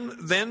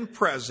time then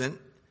present,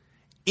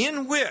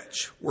 in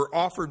which were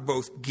offered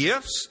both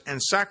gifts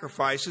and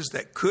sacrifices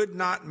that could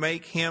not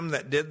make him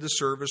that did the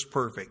service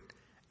perfect,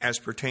 as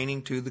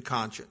pertaining to the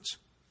conscience.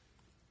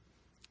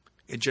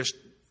 It just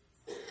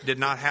did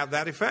not have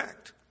that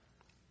effect.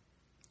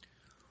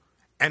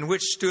 And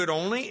which stood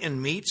only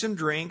in meats and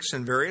drinks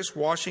and various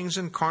washings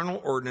and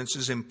carnal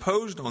ordinances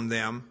imposed on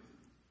them,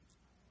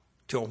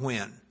 till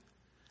when?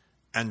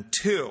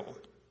 Until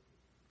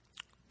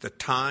the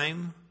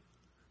time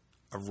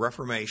of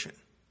Reformation.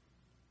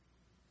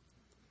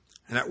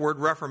 And that word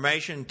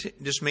Reformation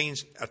just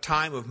means a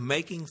time of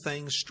making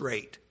things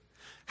straight,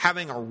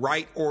 having a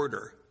right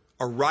order,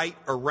 a right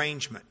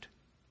arrangement.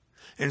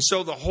 And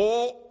so the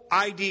whole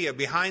idea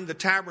behind the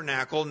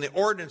tabernacle and the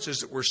ordinances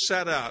that were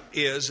set up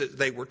is that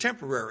they were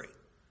temporary.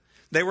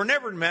 They were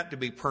never meant to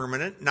be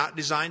permanent, not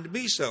designed to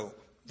be so.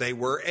 They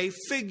were a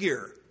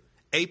figure,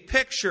 a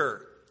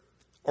picture,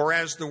 or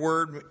as the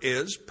word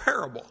is,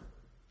 parable.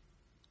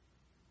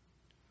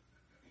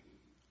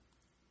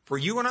 For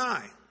you and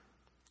I,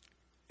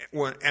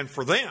 and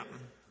for them,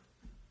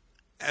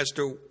 as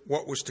to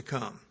what was to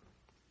come.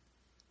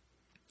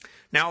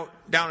 Now,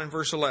 down in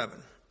verse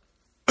 11.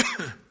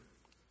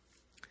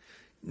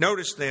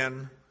 Notice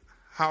then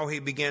how he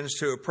begins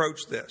to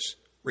approach this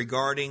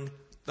regarding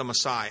the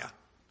Messiah.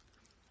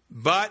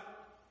 But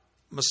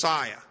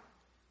Messiah,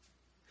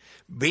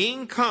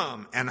 being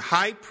come and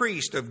high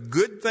priest of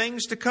good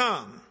things to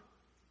come.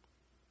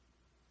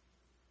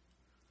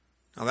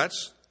 Now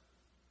that's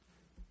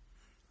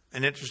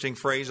an interesting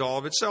phrase all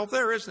of itself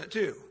there, isn't it,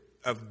 too?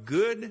 Of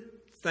good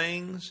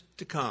things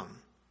to come.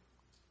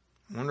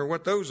 I wonder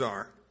what those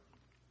are.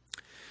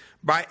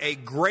 By a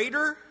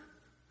greater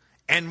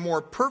and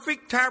more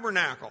perfect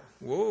tabernacle.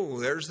 Whoa,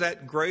 there's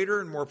that greater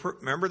and more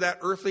remember that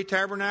earthly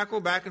tabernacle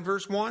back in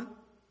verse 1?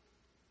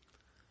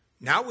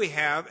 Now we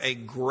have a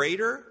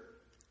greater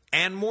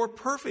and more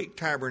perfect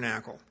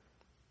tabernacle.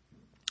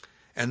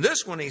 And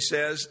this one, he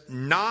says,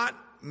 not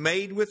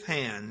made with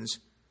hands,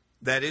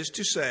 that is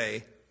to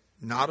say,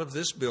 not of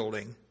this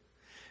building,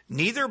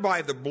 neither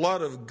by the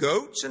blood of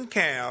goats and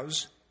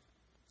calves,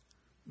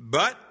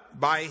 but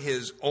by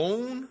his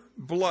own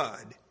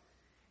blood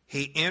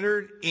he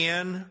entered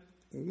in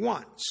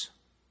once.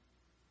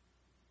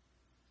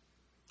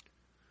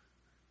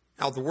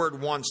 Now the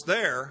word once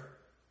there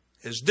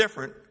is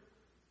different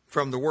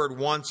from the word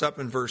once up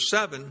in verse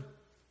 7,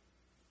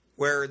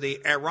 where the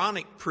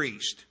Aaronic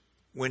priest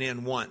went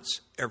in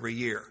once every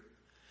year.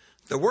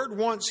 The word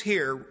once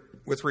here,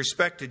 with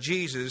respect to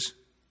Jesus,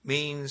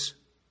 means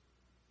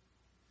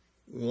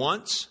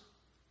once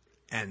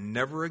and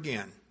never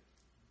again.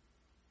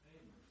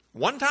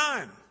 One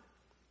time.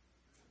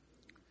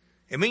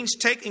 It means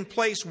taking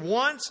place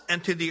once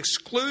and to the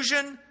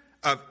exclusion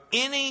of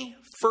any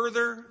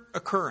further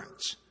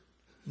occurrence.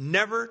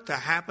 Never to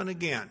happen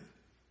again.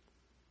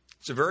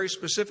 It's a very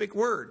specific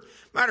word.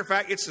 Matter of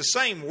fact, it's the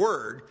same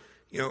word.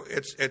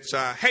 It's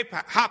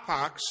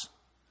hapax,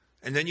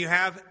 and then you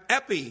have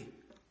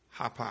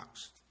epihapax.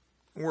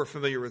 We're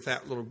familiar with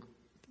that little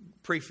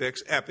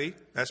prefix, epi.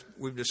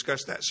 We've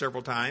discussed that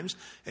several times,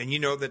 and you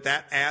know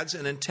that adds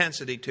an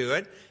intensity to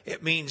it.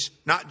 It means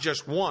not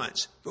just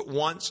once, but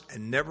once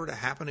and never to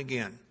happen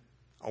again.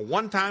 A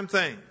one-time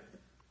thing.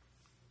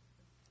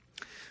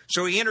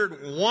 So he entered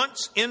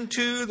once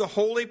into the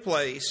holy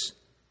place,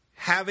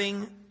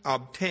 having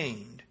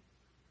obtained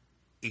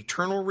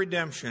eternal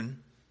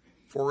redemption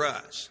for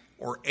us,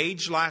 or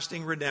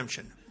age-lasting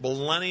redemption,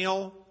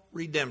 millennial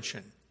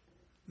redemption,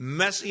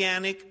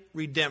 messianic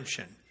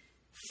redemption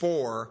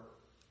for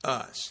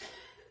us.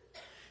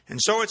 And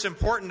so it's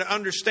important to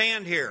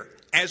understand here,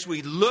 as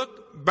we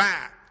look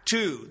back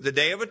to the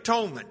Day of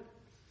Atonement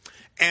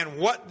and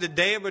what the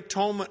Day of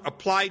Atonement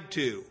applied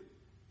to,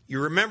 you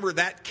remember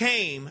that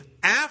came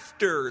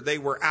after they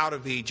were out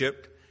of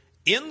Egypt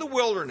in the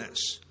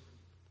wilderness.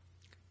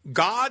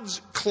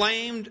 God's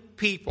claimed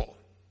people.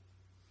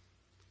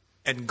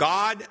 And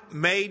God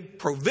made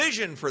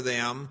provision for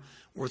them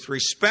with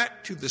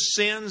respect to the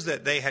sins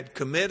that they had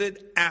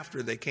committed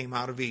after they came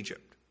out of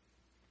Egypt.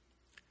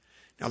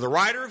 Now, the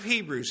writer of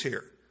Hebrews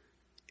here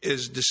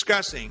is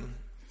discussing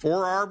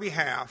for our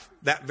behalf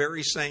that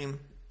very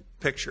same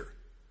picture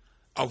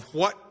of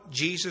what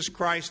Jesus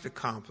Christ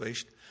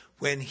accomplished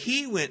when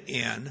he went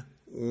in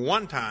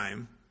one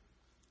time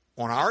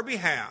on our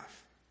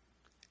behalf,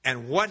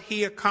 and what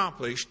he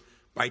accomplished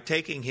by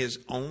taking his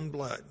own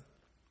blood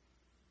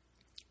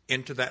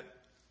into that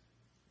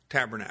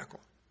tabernacle.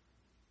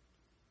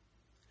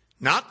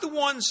 Not the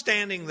one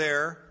standing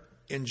there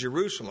in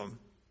Jerusalem,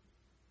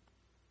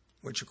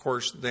 which of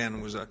course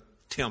then was a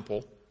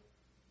temple,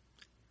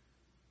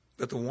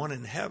 but the one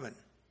in heaven.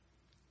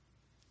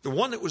 The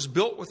one that was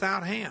built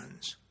without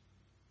hands.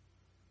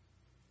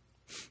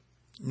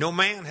 No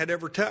man had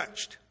ever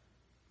touched.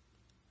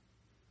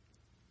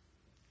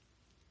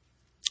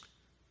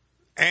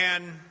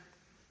 And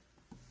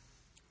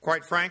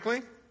quite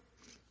frankly,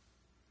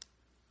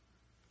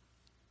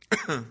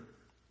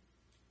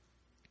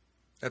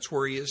 that's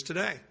where he is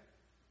today.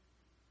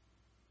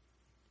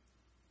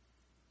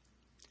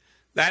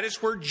 That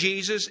is where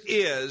Jesus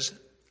is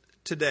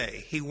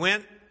today. He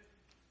went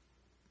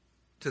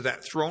to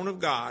that throne of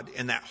God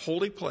in that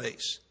holy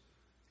place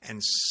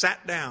and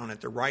sat down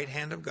at the right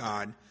hand of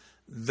God,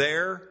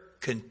 there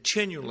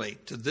continually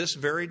to this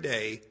very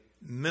day,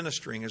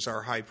 ministering as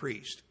our high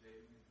priest.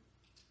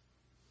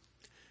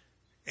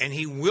 And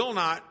he will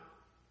not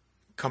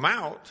come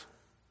out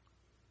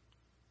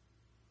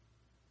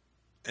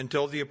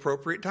until the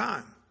appropriate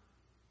time.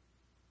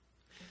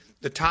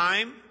 The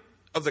time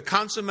of the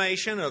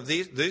consummation of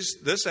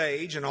this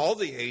age and all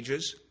the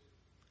ages,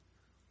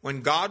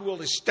 when God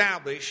will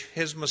establish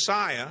his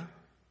Messiah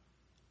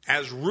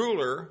as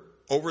ruler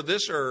over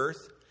this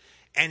earth,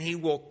 and he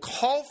will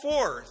call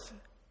forth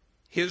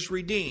his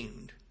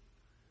redeemed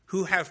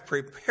who have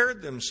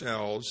prepared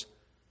themselves.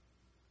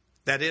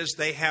 That is,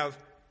 they have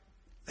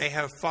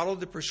followed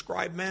the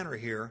prescribed manner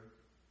here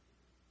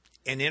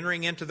in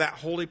entering into that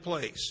holy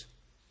place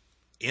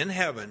in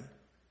heaven,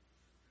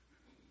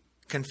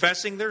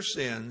 confessing their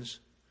sins,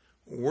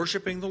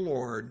 worshiping the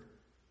Lord,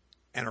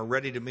 and are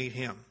ready to meet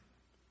him.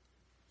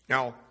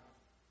 Now,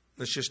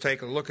 let's just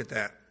take a look at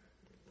that.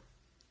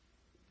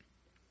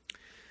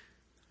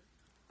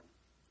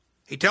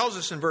 He tells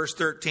us in verse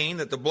 13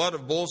 that the blood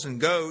of bulls and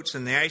goats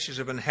and the ashes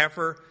of an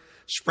heifer,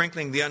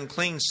 sprinkling the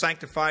unclean,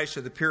 sanctifies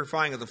to the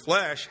purifying of the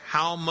flesh.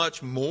 How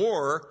much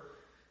more?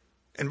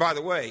 And by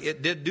the way,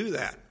 it did do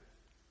that.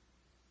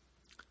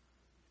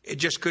 It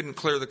just couldn't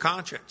clear the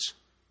conscience.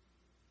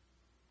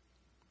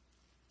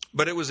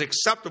 But it was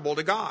acceptable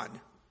to God.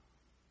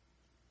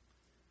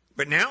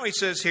 But now he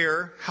says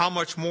here, how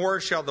much more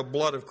shall the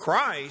blood of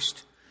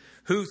Christ,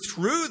 who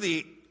through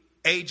the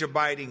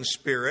age-abiding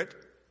Spirit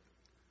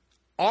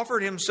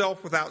offered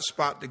himself without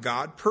spot to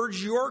God,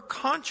 purge your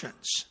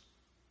conscience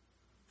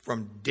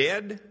from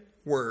dead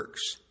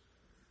works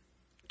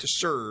to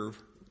serve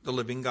the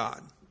living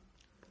God.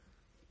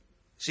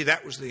 See,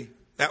 that was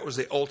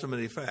the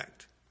ultimate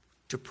effect,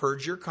 to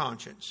purge your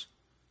conscience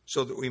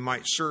so that we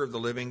might serve the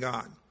living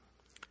God.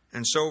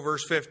 And so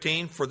verse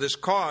 15, for this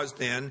cause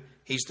then,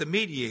 he's the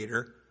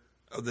mediator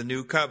of the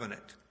new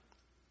covenant.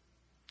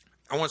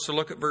 I want us to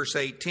look at verse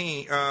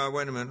 18.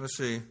 Wait a minute, let's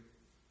see.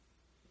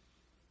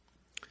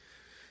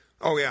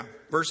 Oh yeah,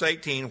 verse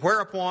 18.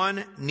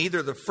 Whereupon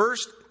neither the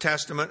first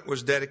testament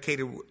was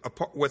dedicated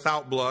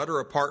without blood or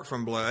apart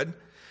from blood.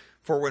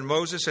 For when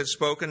Moses had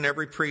spoken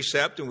every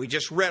precept, and we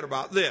just read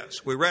about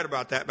this. We read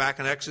about that back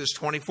in Exodus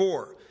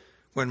 24.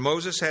 When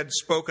Moses had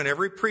spoken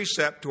every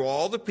precept to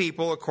all the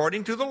people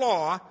according to the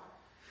law,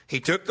 he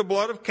took the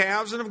blood of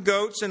calves and of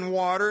goats and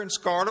water and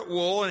scarlet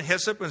wool and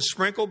hyssop and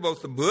sprinkled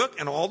both the book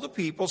and all the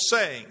people,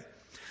 saying,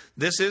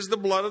 this is the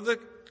blood of the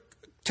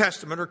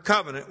testament or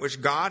covenant which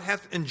God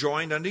hath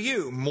enjoined unto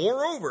you.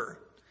 Moreover,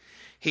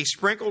 he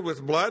sprinkled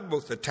with blood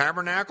both the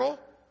tabernacle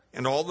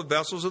and all the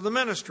vessels of the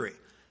ministry.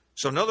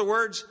 So in other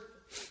words,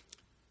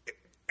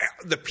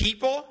 the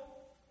people,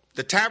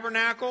 the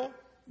tabernacle,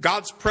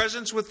 God's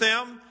presence with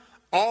them,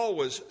 all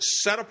was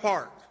set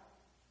apart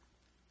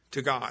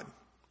to God.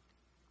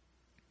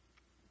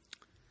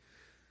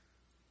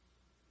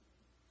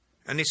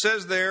 And he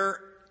says there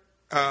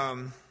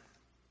in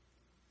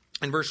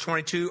verse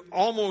 22,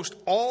 almost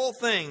all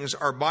things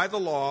are by the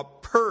law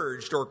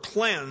purged or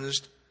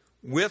cleansed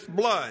with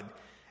blood.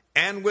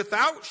 And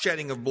without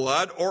shedding of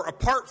blood, or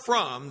apart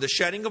from the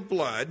shedding of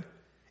blood,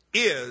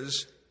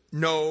 is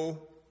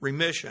no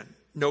remission,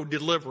 no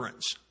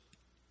deliverance.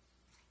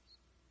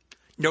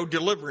 No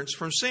deliverance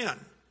from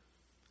sin.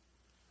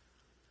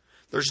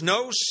 There's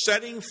no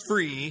setting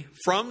free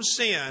from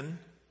sin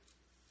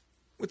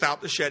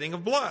without the shedding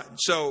of blood.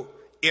 So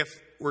if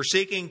we're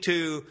seeking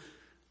to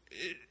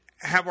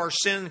have our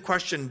sin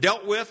question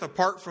dealt with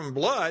apart from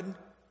blood,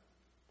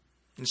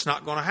 it's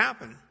not going to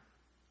happen.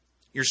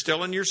 You're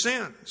still in your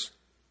sins.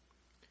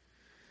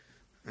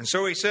 And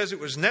so he says it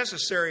was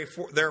necessary,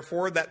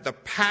 therefore, that the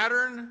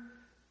pattern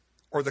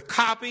or the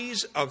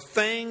copies of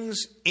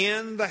things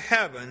in the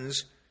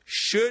heavens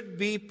should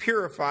be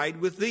purified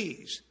with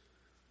these.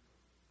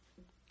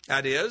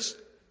 That is,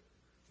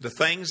 the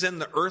things in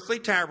the earthly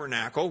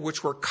tabernacle,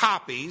 which were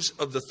copies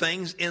of the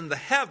things in the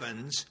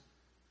heavens,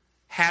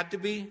 had to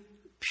be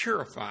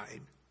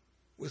purified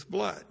with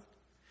blood.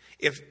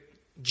 If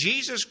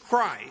Jesus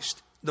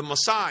Christ, the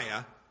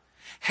Messiah,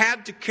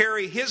 had to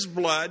carry his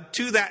blood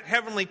to that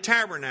heavenly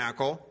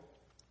tabernacle,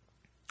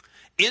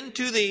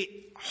 into the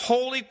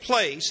holy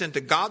place, into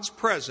God's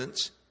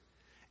presence,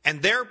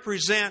 and there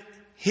present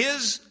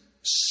his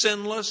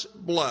sinless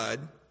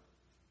blood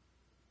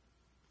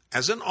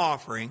as an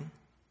offering,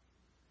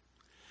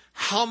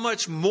 how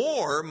much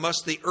more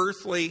must the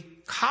earthly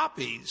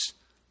copies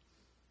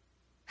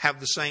have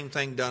the same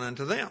thing done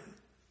unto them?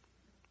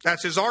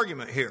 That's his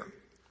argument here.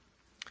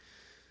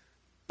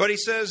 But he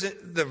says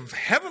the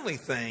heavenly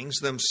things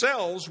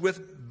themselves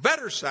with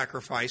better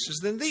sacrifices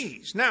than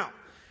these. Now,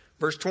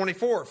 verse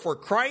 24, for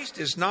Christ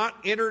is not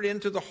entered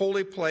into the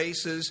holy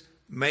places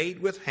made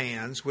with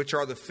hands, which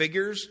are the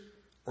figures,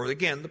 or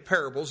again, the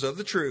parables of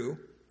the true,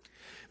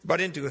 but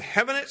into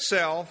heaven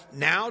itself,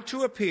 now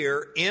to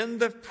appear in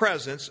the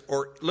presence,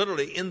 or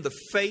literally in the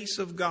face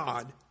of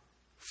God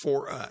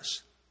for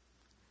us.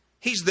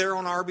 He's there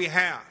on our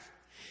behalf.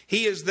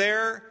 He is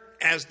there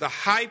as the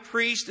high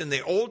priest in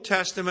the Old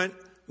Testament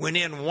went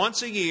in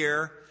once a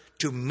year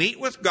to meet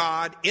with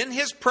God in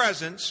his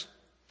presence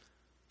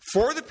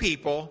for the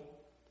people.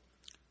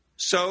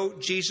 So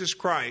Jesus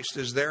Christ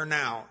is there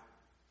now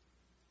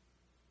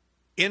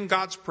in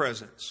God's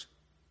presence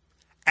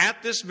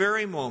at this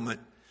very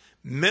moment,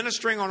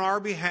 ministering on our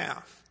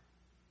behalf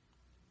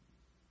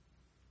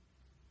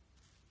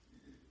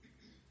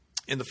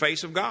in the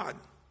face of God.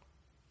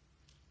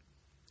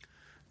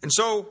 And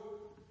so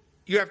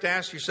you have to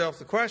ask yourself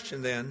the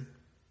question then,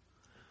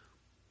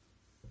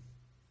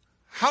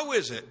 how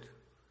is it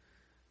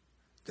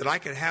that I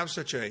could have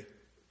such a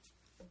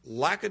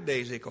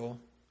lackadaisical,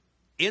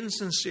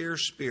 insincere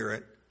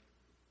spirit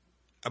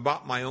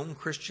about my own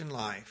Christian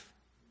life,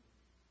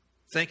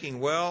 thinking,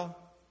 well,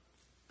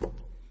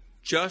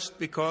 just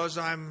because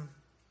I'm,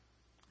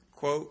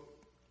 quote,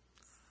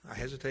 I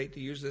hesitate to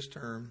use this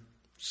term,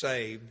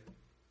 saved,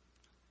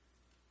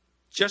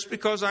 just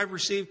because I've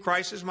received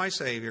Christ as my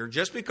Savior,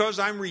 just because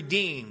I'm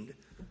redeemed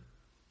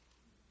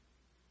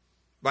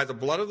by the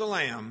blood of the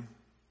Lamb,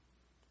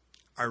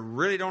 I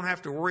really don't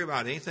have to worry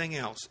about anything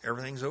else.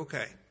 Everything's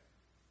okay.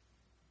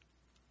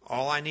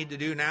 All I need to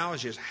do now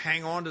is just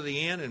hang on to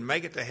the end and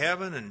make it to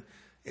heaven, and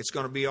it's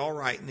going to be all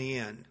right in the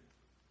end.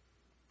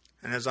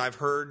 And as I've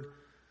heard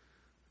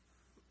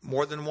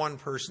more than one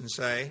person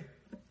say,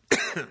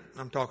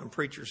 I'm talking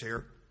preachers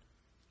here,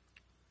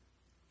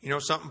 you know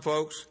something,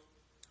 folks?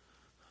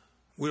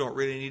 We don't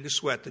really need to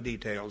sweat the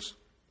details.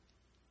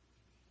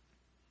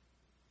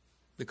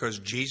 Because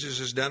Jesus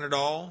has done it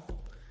all.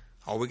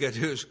 All we got to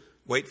do is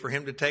wait for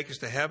him to take us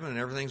to heaven, and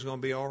everything's going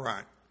to be all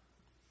right.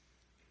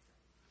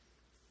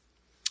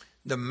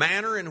 The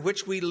manner in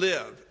which we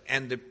live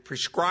and the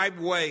prescribed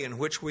way in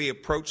which we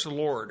approach the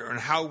Lord and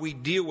how we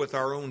deal with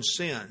our own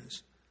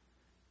sins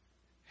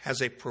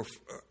has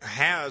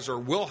or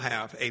will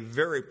have a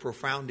very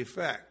profound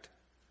effect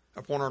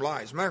upon our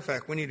lives. As a matter of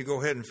fact, we need to go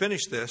ahead and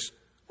finish this.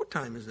 What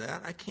time is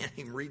that? I can't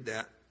even read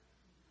that.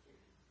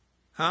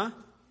 Huh?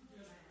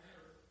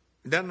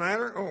 It doesn't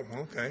matter? Oh,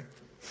 okay.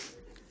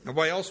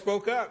 Nobody else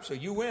spoke up, so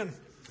you win.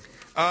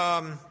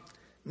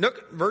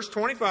 Look, verse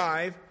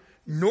 25.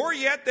 Nor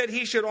yet that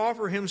he should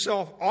offer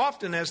himself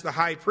often as the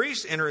high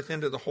priest entereth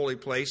into the holy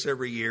place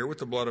every year with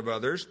the blood of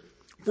others.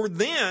 For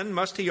then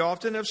must he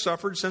often have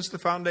suffered since the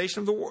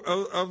foundation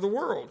of the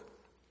world.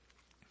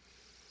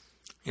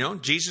 You know,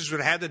 Jesus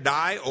would have had to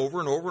die over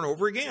and over and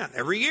over again.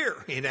 Every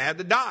year he'd had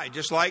to die,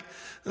 just like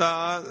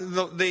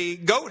the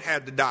goat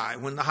had to die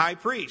when the high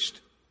priest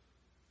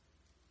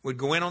would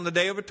go in on the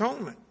Day of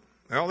Atonement.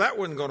 Well, that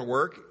wasn't going to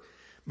work.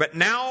 But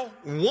now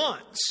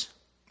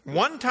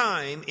one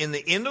time in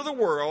the end of the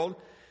world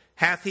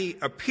hath he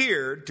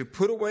appeared to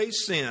put away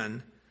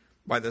sin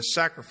by the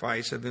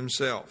sacrifice of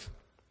himself.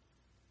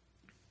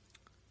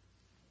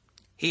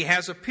 He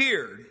has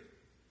appeared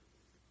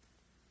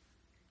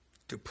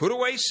to put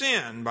away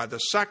sin by the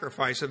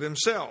sacrifice of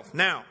himself.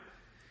 Now,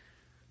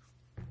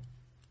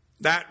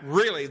 that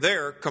really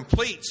there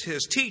completes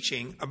his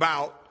teaching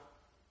about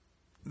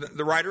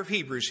the writer of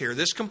Hebrews here.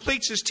 This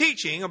completes his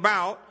teaching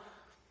about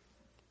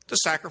the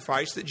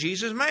sacrifice that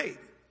Jesus made.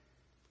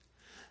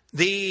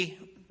 The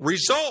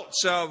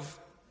results of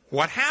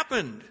what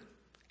happened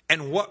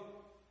and what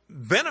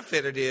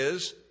benefit it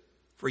is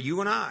for you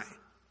and I.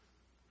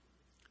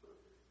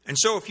 And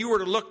so if you were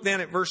to look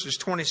then at verses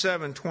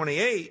 27,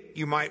 28,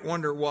 you might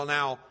wonder, well,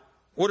 now,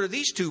 what are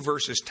these two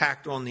verses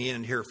tacked on the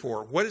end here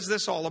for? What is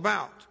this all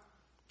about?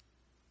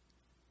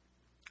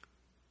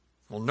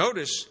 Well,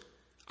 notice,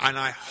 and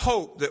I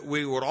hope that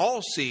we would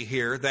all see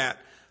here that,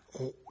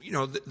 you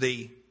know,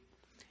 the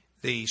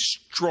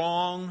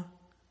strong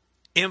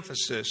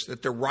emphasis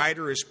that the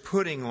writer is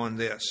putting on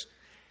this.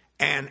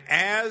 And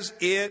as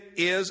it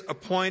is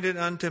appointed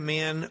unto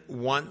men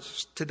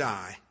once to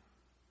die,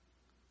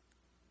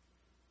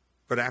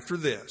 but after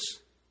this,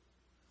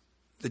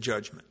 the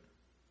judgment.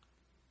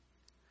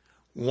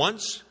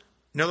 Once,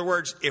 in other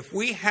words, if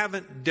we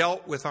haven't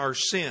dealt with our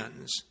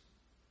sins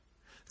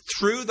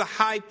through the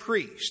high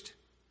priest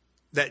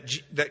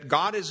that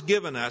God has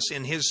given us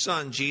in his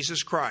Son,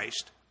 Jesus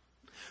Christ,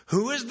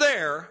 who is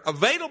there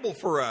available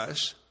for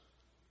us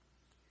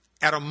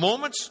at a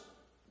moment's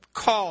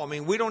call. I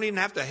mean, we don't even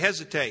have to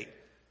hesitate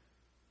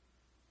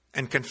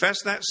and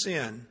confess that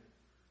sin.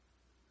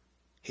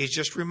 He's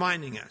just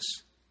reminding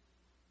us.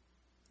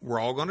 We're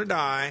all going to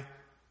die,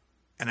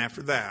 and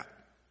after that,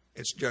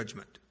 it's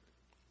judgment.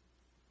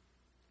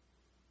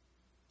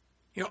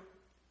 You know,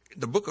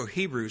 the book of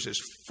Hebrews is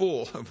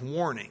full of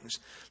warnings.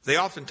 They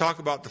often talk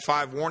about the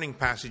 5 warning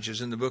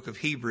passages in the book of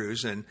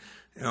Hebrews, and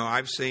you know,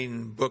 I've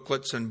seen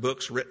booklets and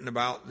books written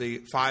about the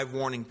 5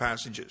 warning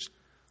passages.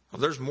 Well,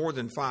 there's more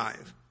than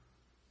 5.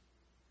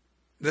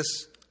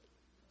 This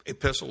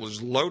epistle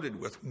is loaded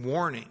with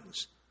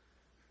warnings,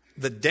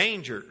 the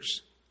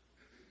dangers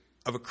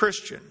of a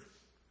Christian,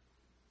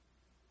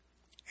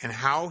 and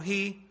how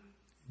he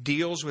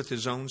deals with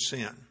his own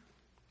sin.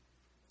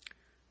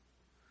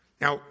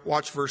 Now,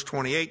 watch verse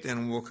 28, then,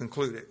 and we'll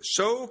conclude it.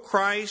 So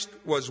Christ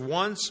was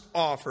once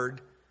offered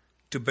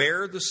to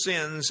bear the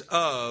sins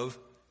of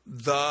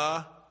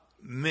the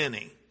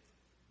many.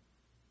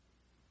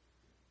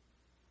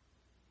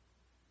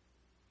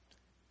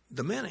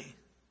 The many.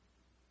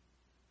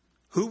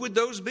 Who would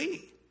those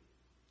be?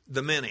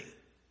 The many.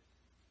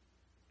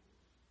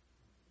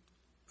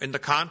 In the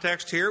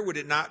context here, would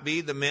it not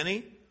be the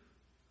many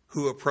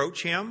who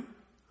approach him,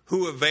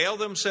 who avail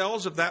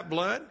themselves of that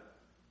blood?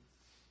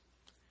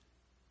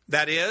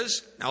 That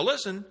is, now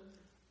listen,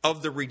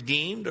 of the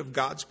redeemed of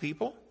God's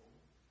people.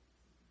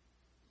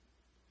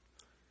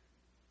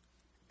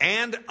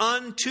 And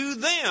unto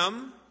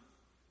them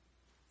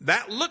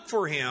that look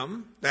for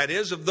him, that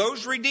is, of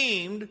those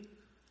redeemed,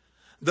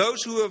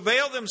 those who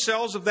avail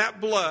themselves of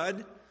that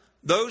blood,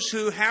 those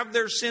who have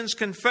their sins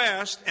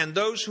confessed, and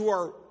those who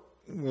are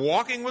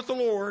walking with the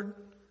Lord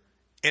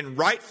in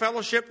right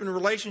fellowship and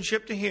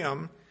relationship to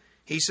him,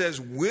 he says,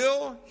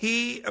 will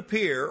he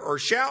appear, or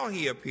shall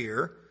he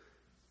appear,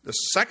 the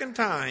second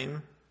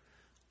time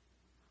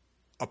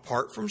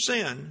apart from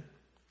sin,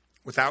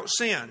 without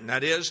sin.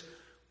 That is,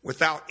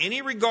 without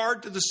any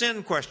regard to the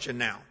sin question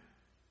now,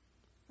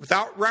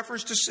 without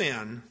reference to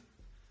sin,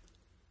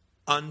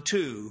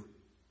 unto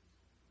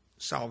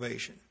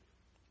salvation.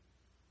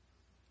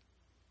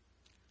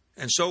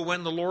 And so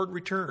when the Lord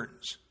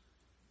returns,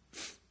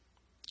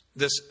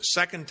 this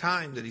second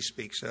time that he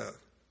speaks of,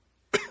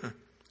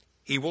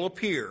 he will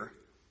appear.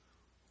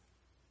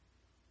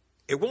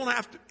 It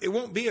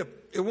won't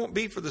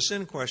be for the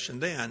sin question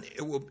then.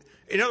 It will,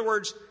 in other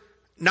words,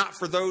 not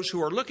for those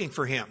who are looking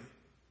for him.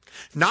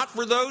 Not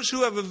for those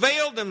who have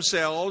availed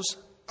themselves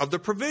of the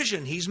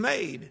provision he's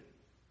made.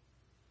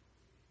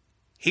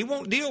 He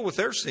won't deal with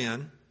their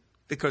sin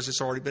because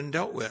it's already been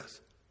dealt with.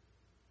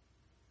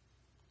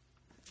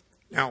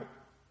 Now,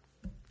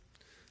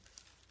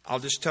 I'll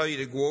just tell you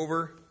to go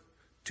over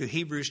to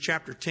Hebrews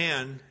chapter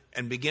 10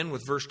 and begin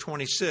with verse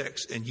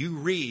 26, and you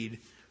read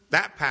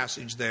that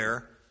passage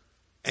there,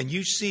 and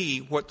you see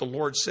what the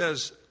Lord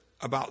says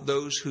about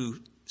those who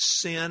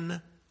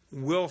sin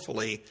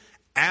willfully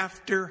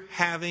after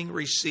having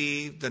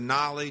received the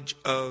knowledge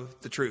of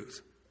the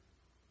truth.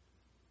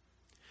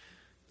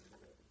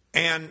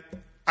 And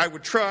I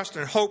would trust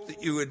and hope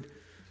that you would,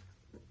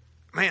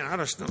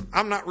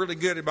 I'm not really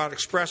good about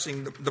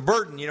expressing the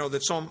burden,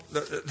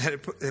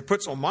 that it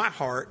puts on my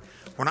heart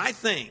when I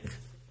think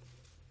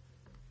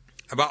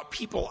about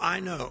people I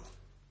know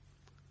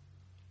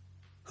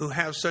who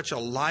have such a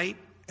light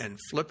and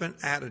flippant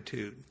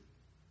attitude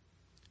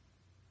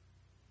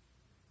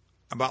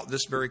about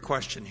this very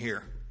question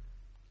here.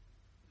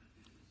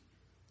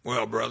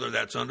 Well, brother,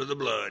 that's under the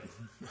blood.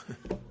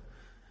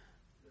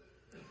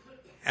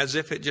 As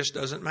if it just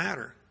doesn't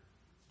matter.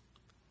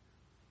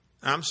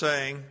 I'm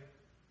saying,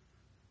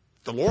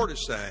 the Lord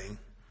is saying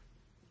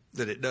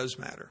that it does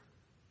matter.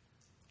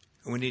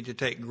 And we need to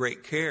take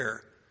great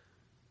care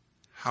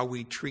how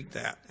we treat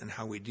that and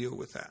how we deal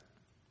with that.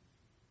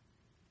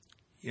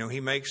 You know,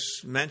 he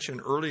makes mention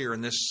earlier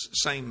in this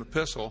same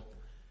epistle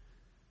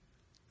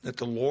that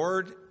the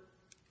Lord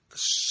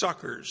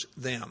succors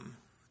them.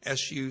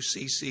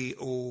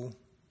 S-U-C-C-O,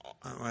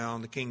 well,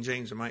 in the King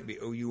James it might be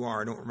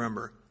O-U-R, I don't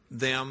remember.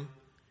 Them.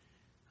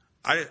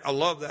 I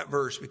love that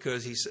verse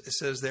because it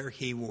says there,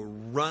 he will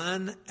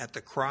run at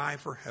the cry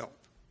for help.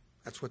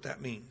 That's what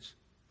that means.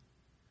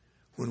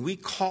 When we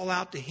call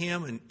out to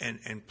him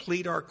and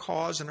plead our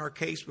cause and our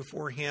case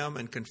before him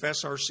and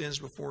confess our sins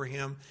before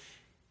him,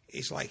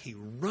 it's like he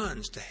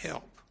runs to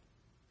help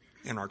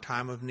in our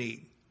time of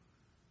need.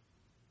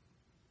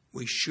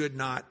 We should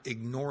not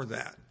ignore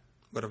that,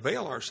 but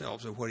avail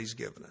ourselves of what he's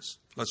given us.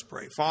 Let's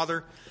pray.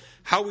 Father,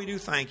 how we do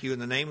thank you in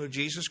the name of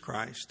Jesus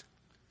Christ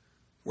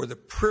for the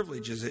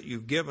privileges that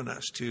you've given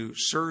us to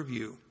serve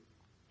you.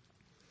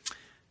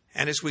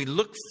 And as we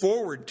look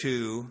forward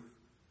to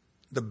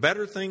the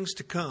better things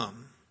to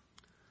come,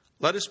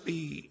 let us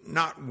be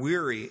not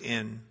weary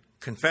in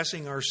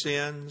confessing our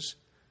sins,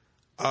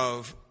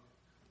 of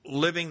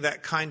living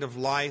that kind of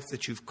life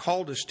that you've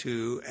called us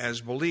to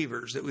as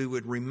believers, that we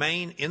would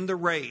remain in the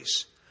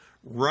race,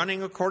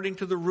 running according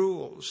to the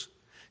rules,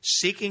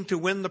 seeking to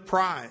win the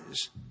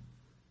prize,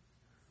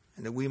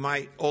 and that we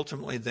might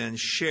ultimately then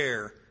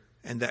share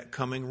in that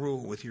coming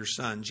rule with your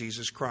Son,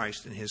 Jesus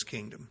Christ, in his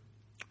kingdom.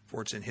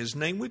 For it's in his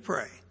name we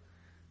pray.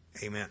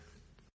 Amen.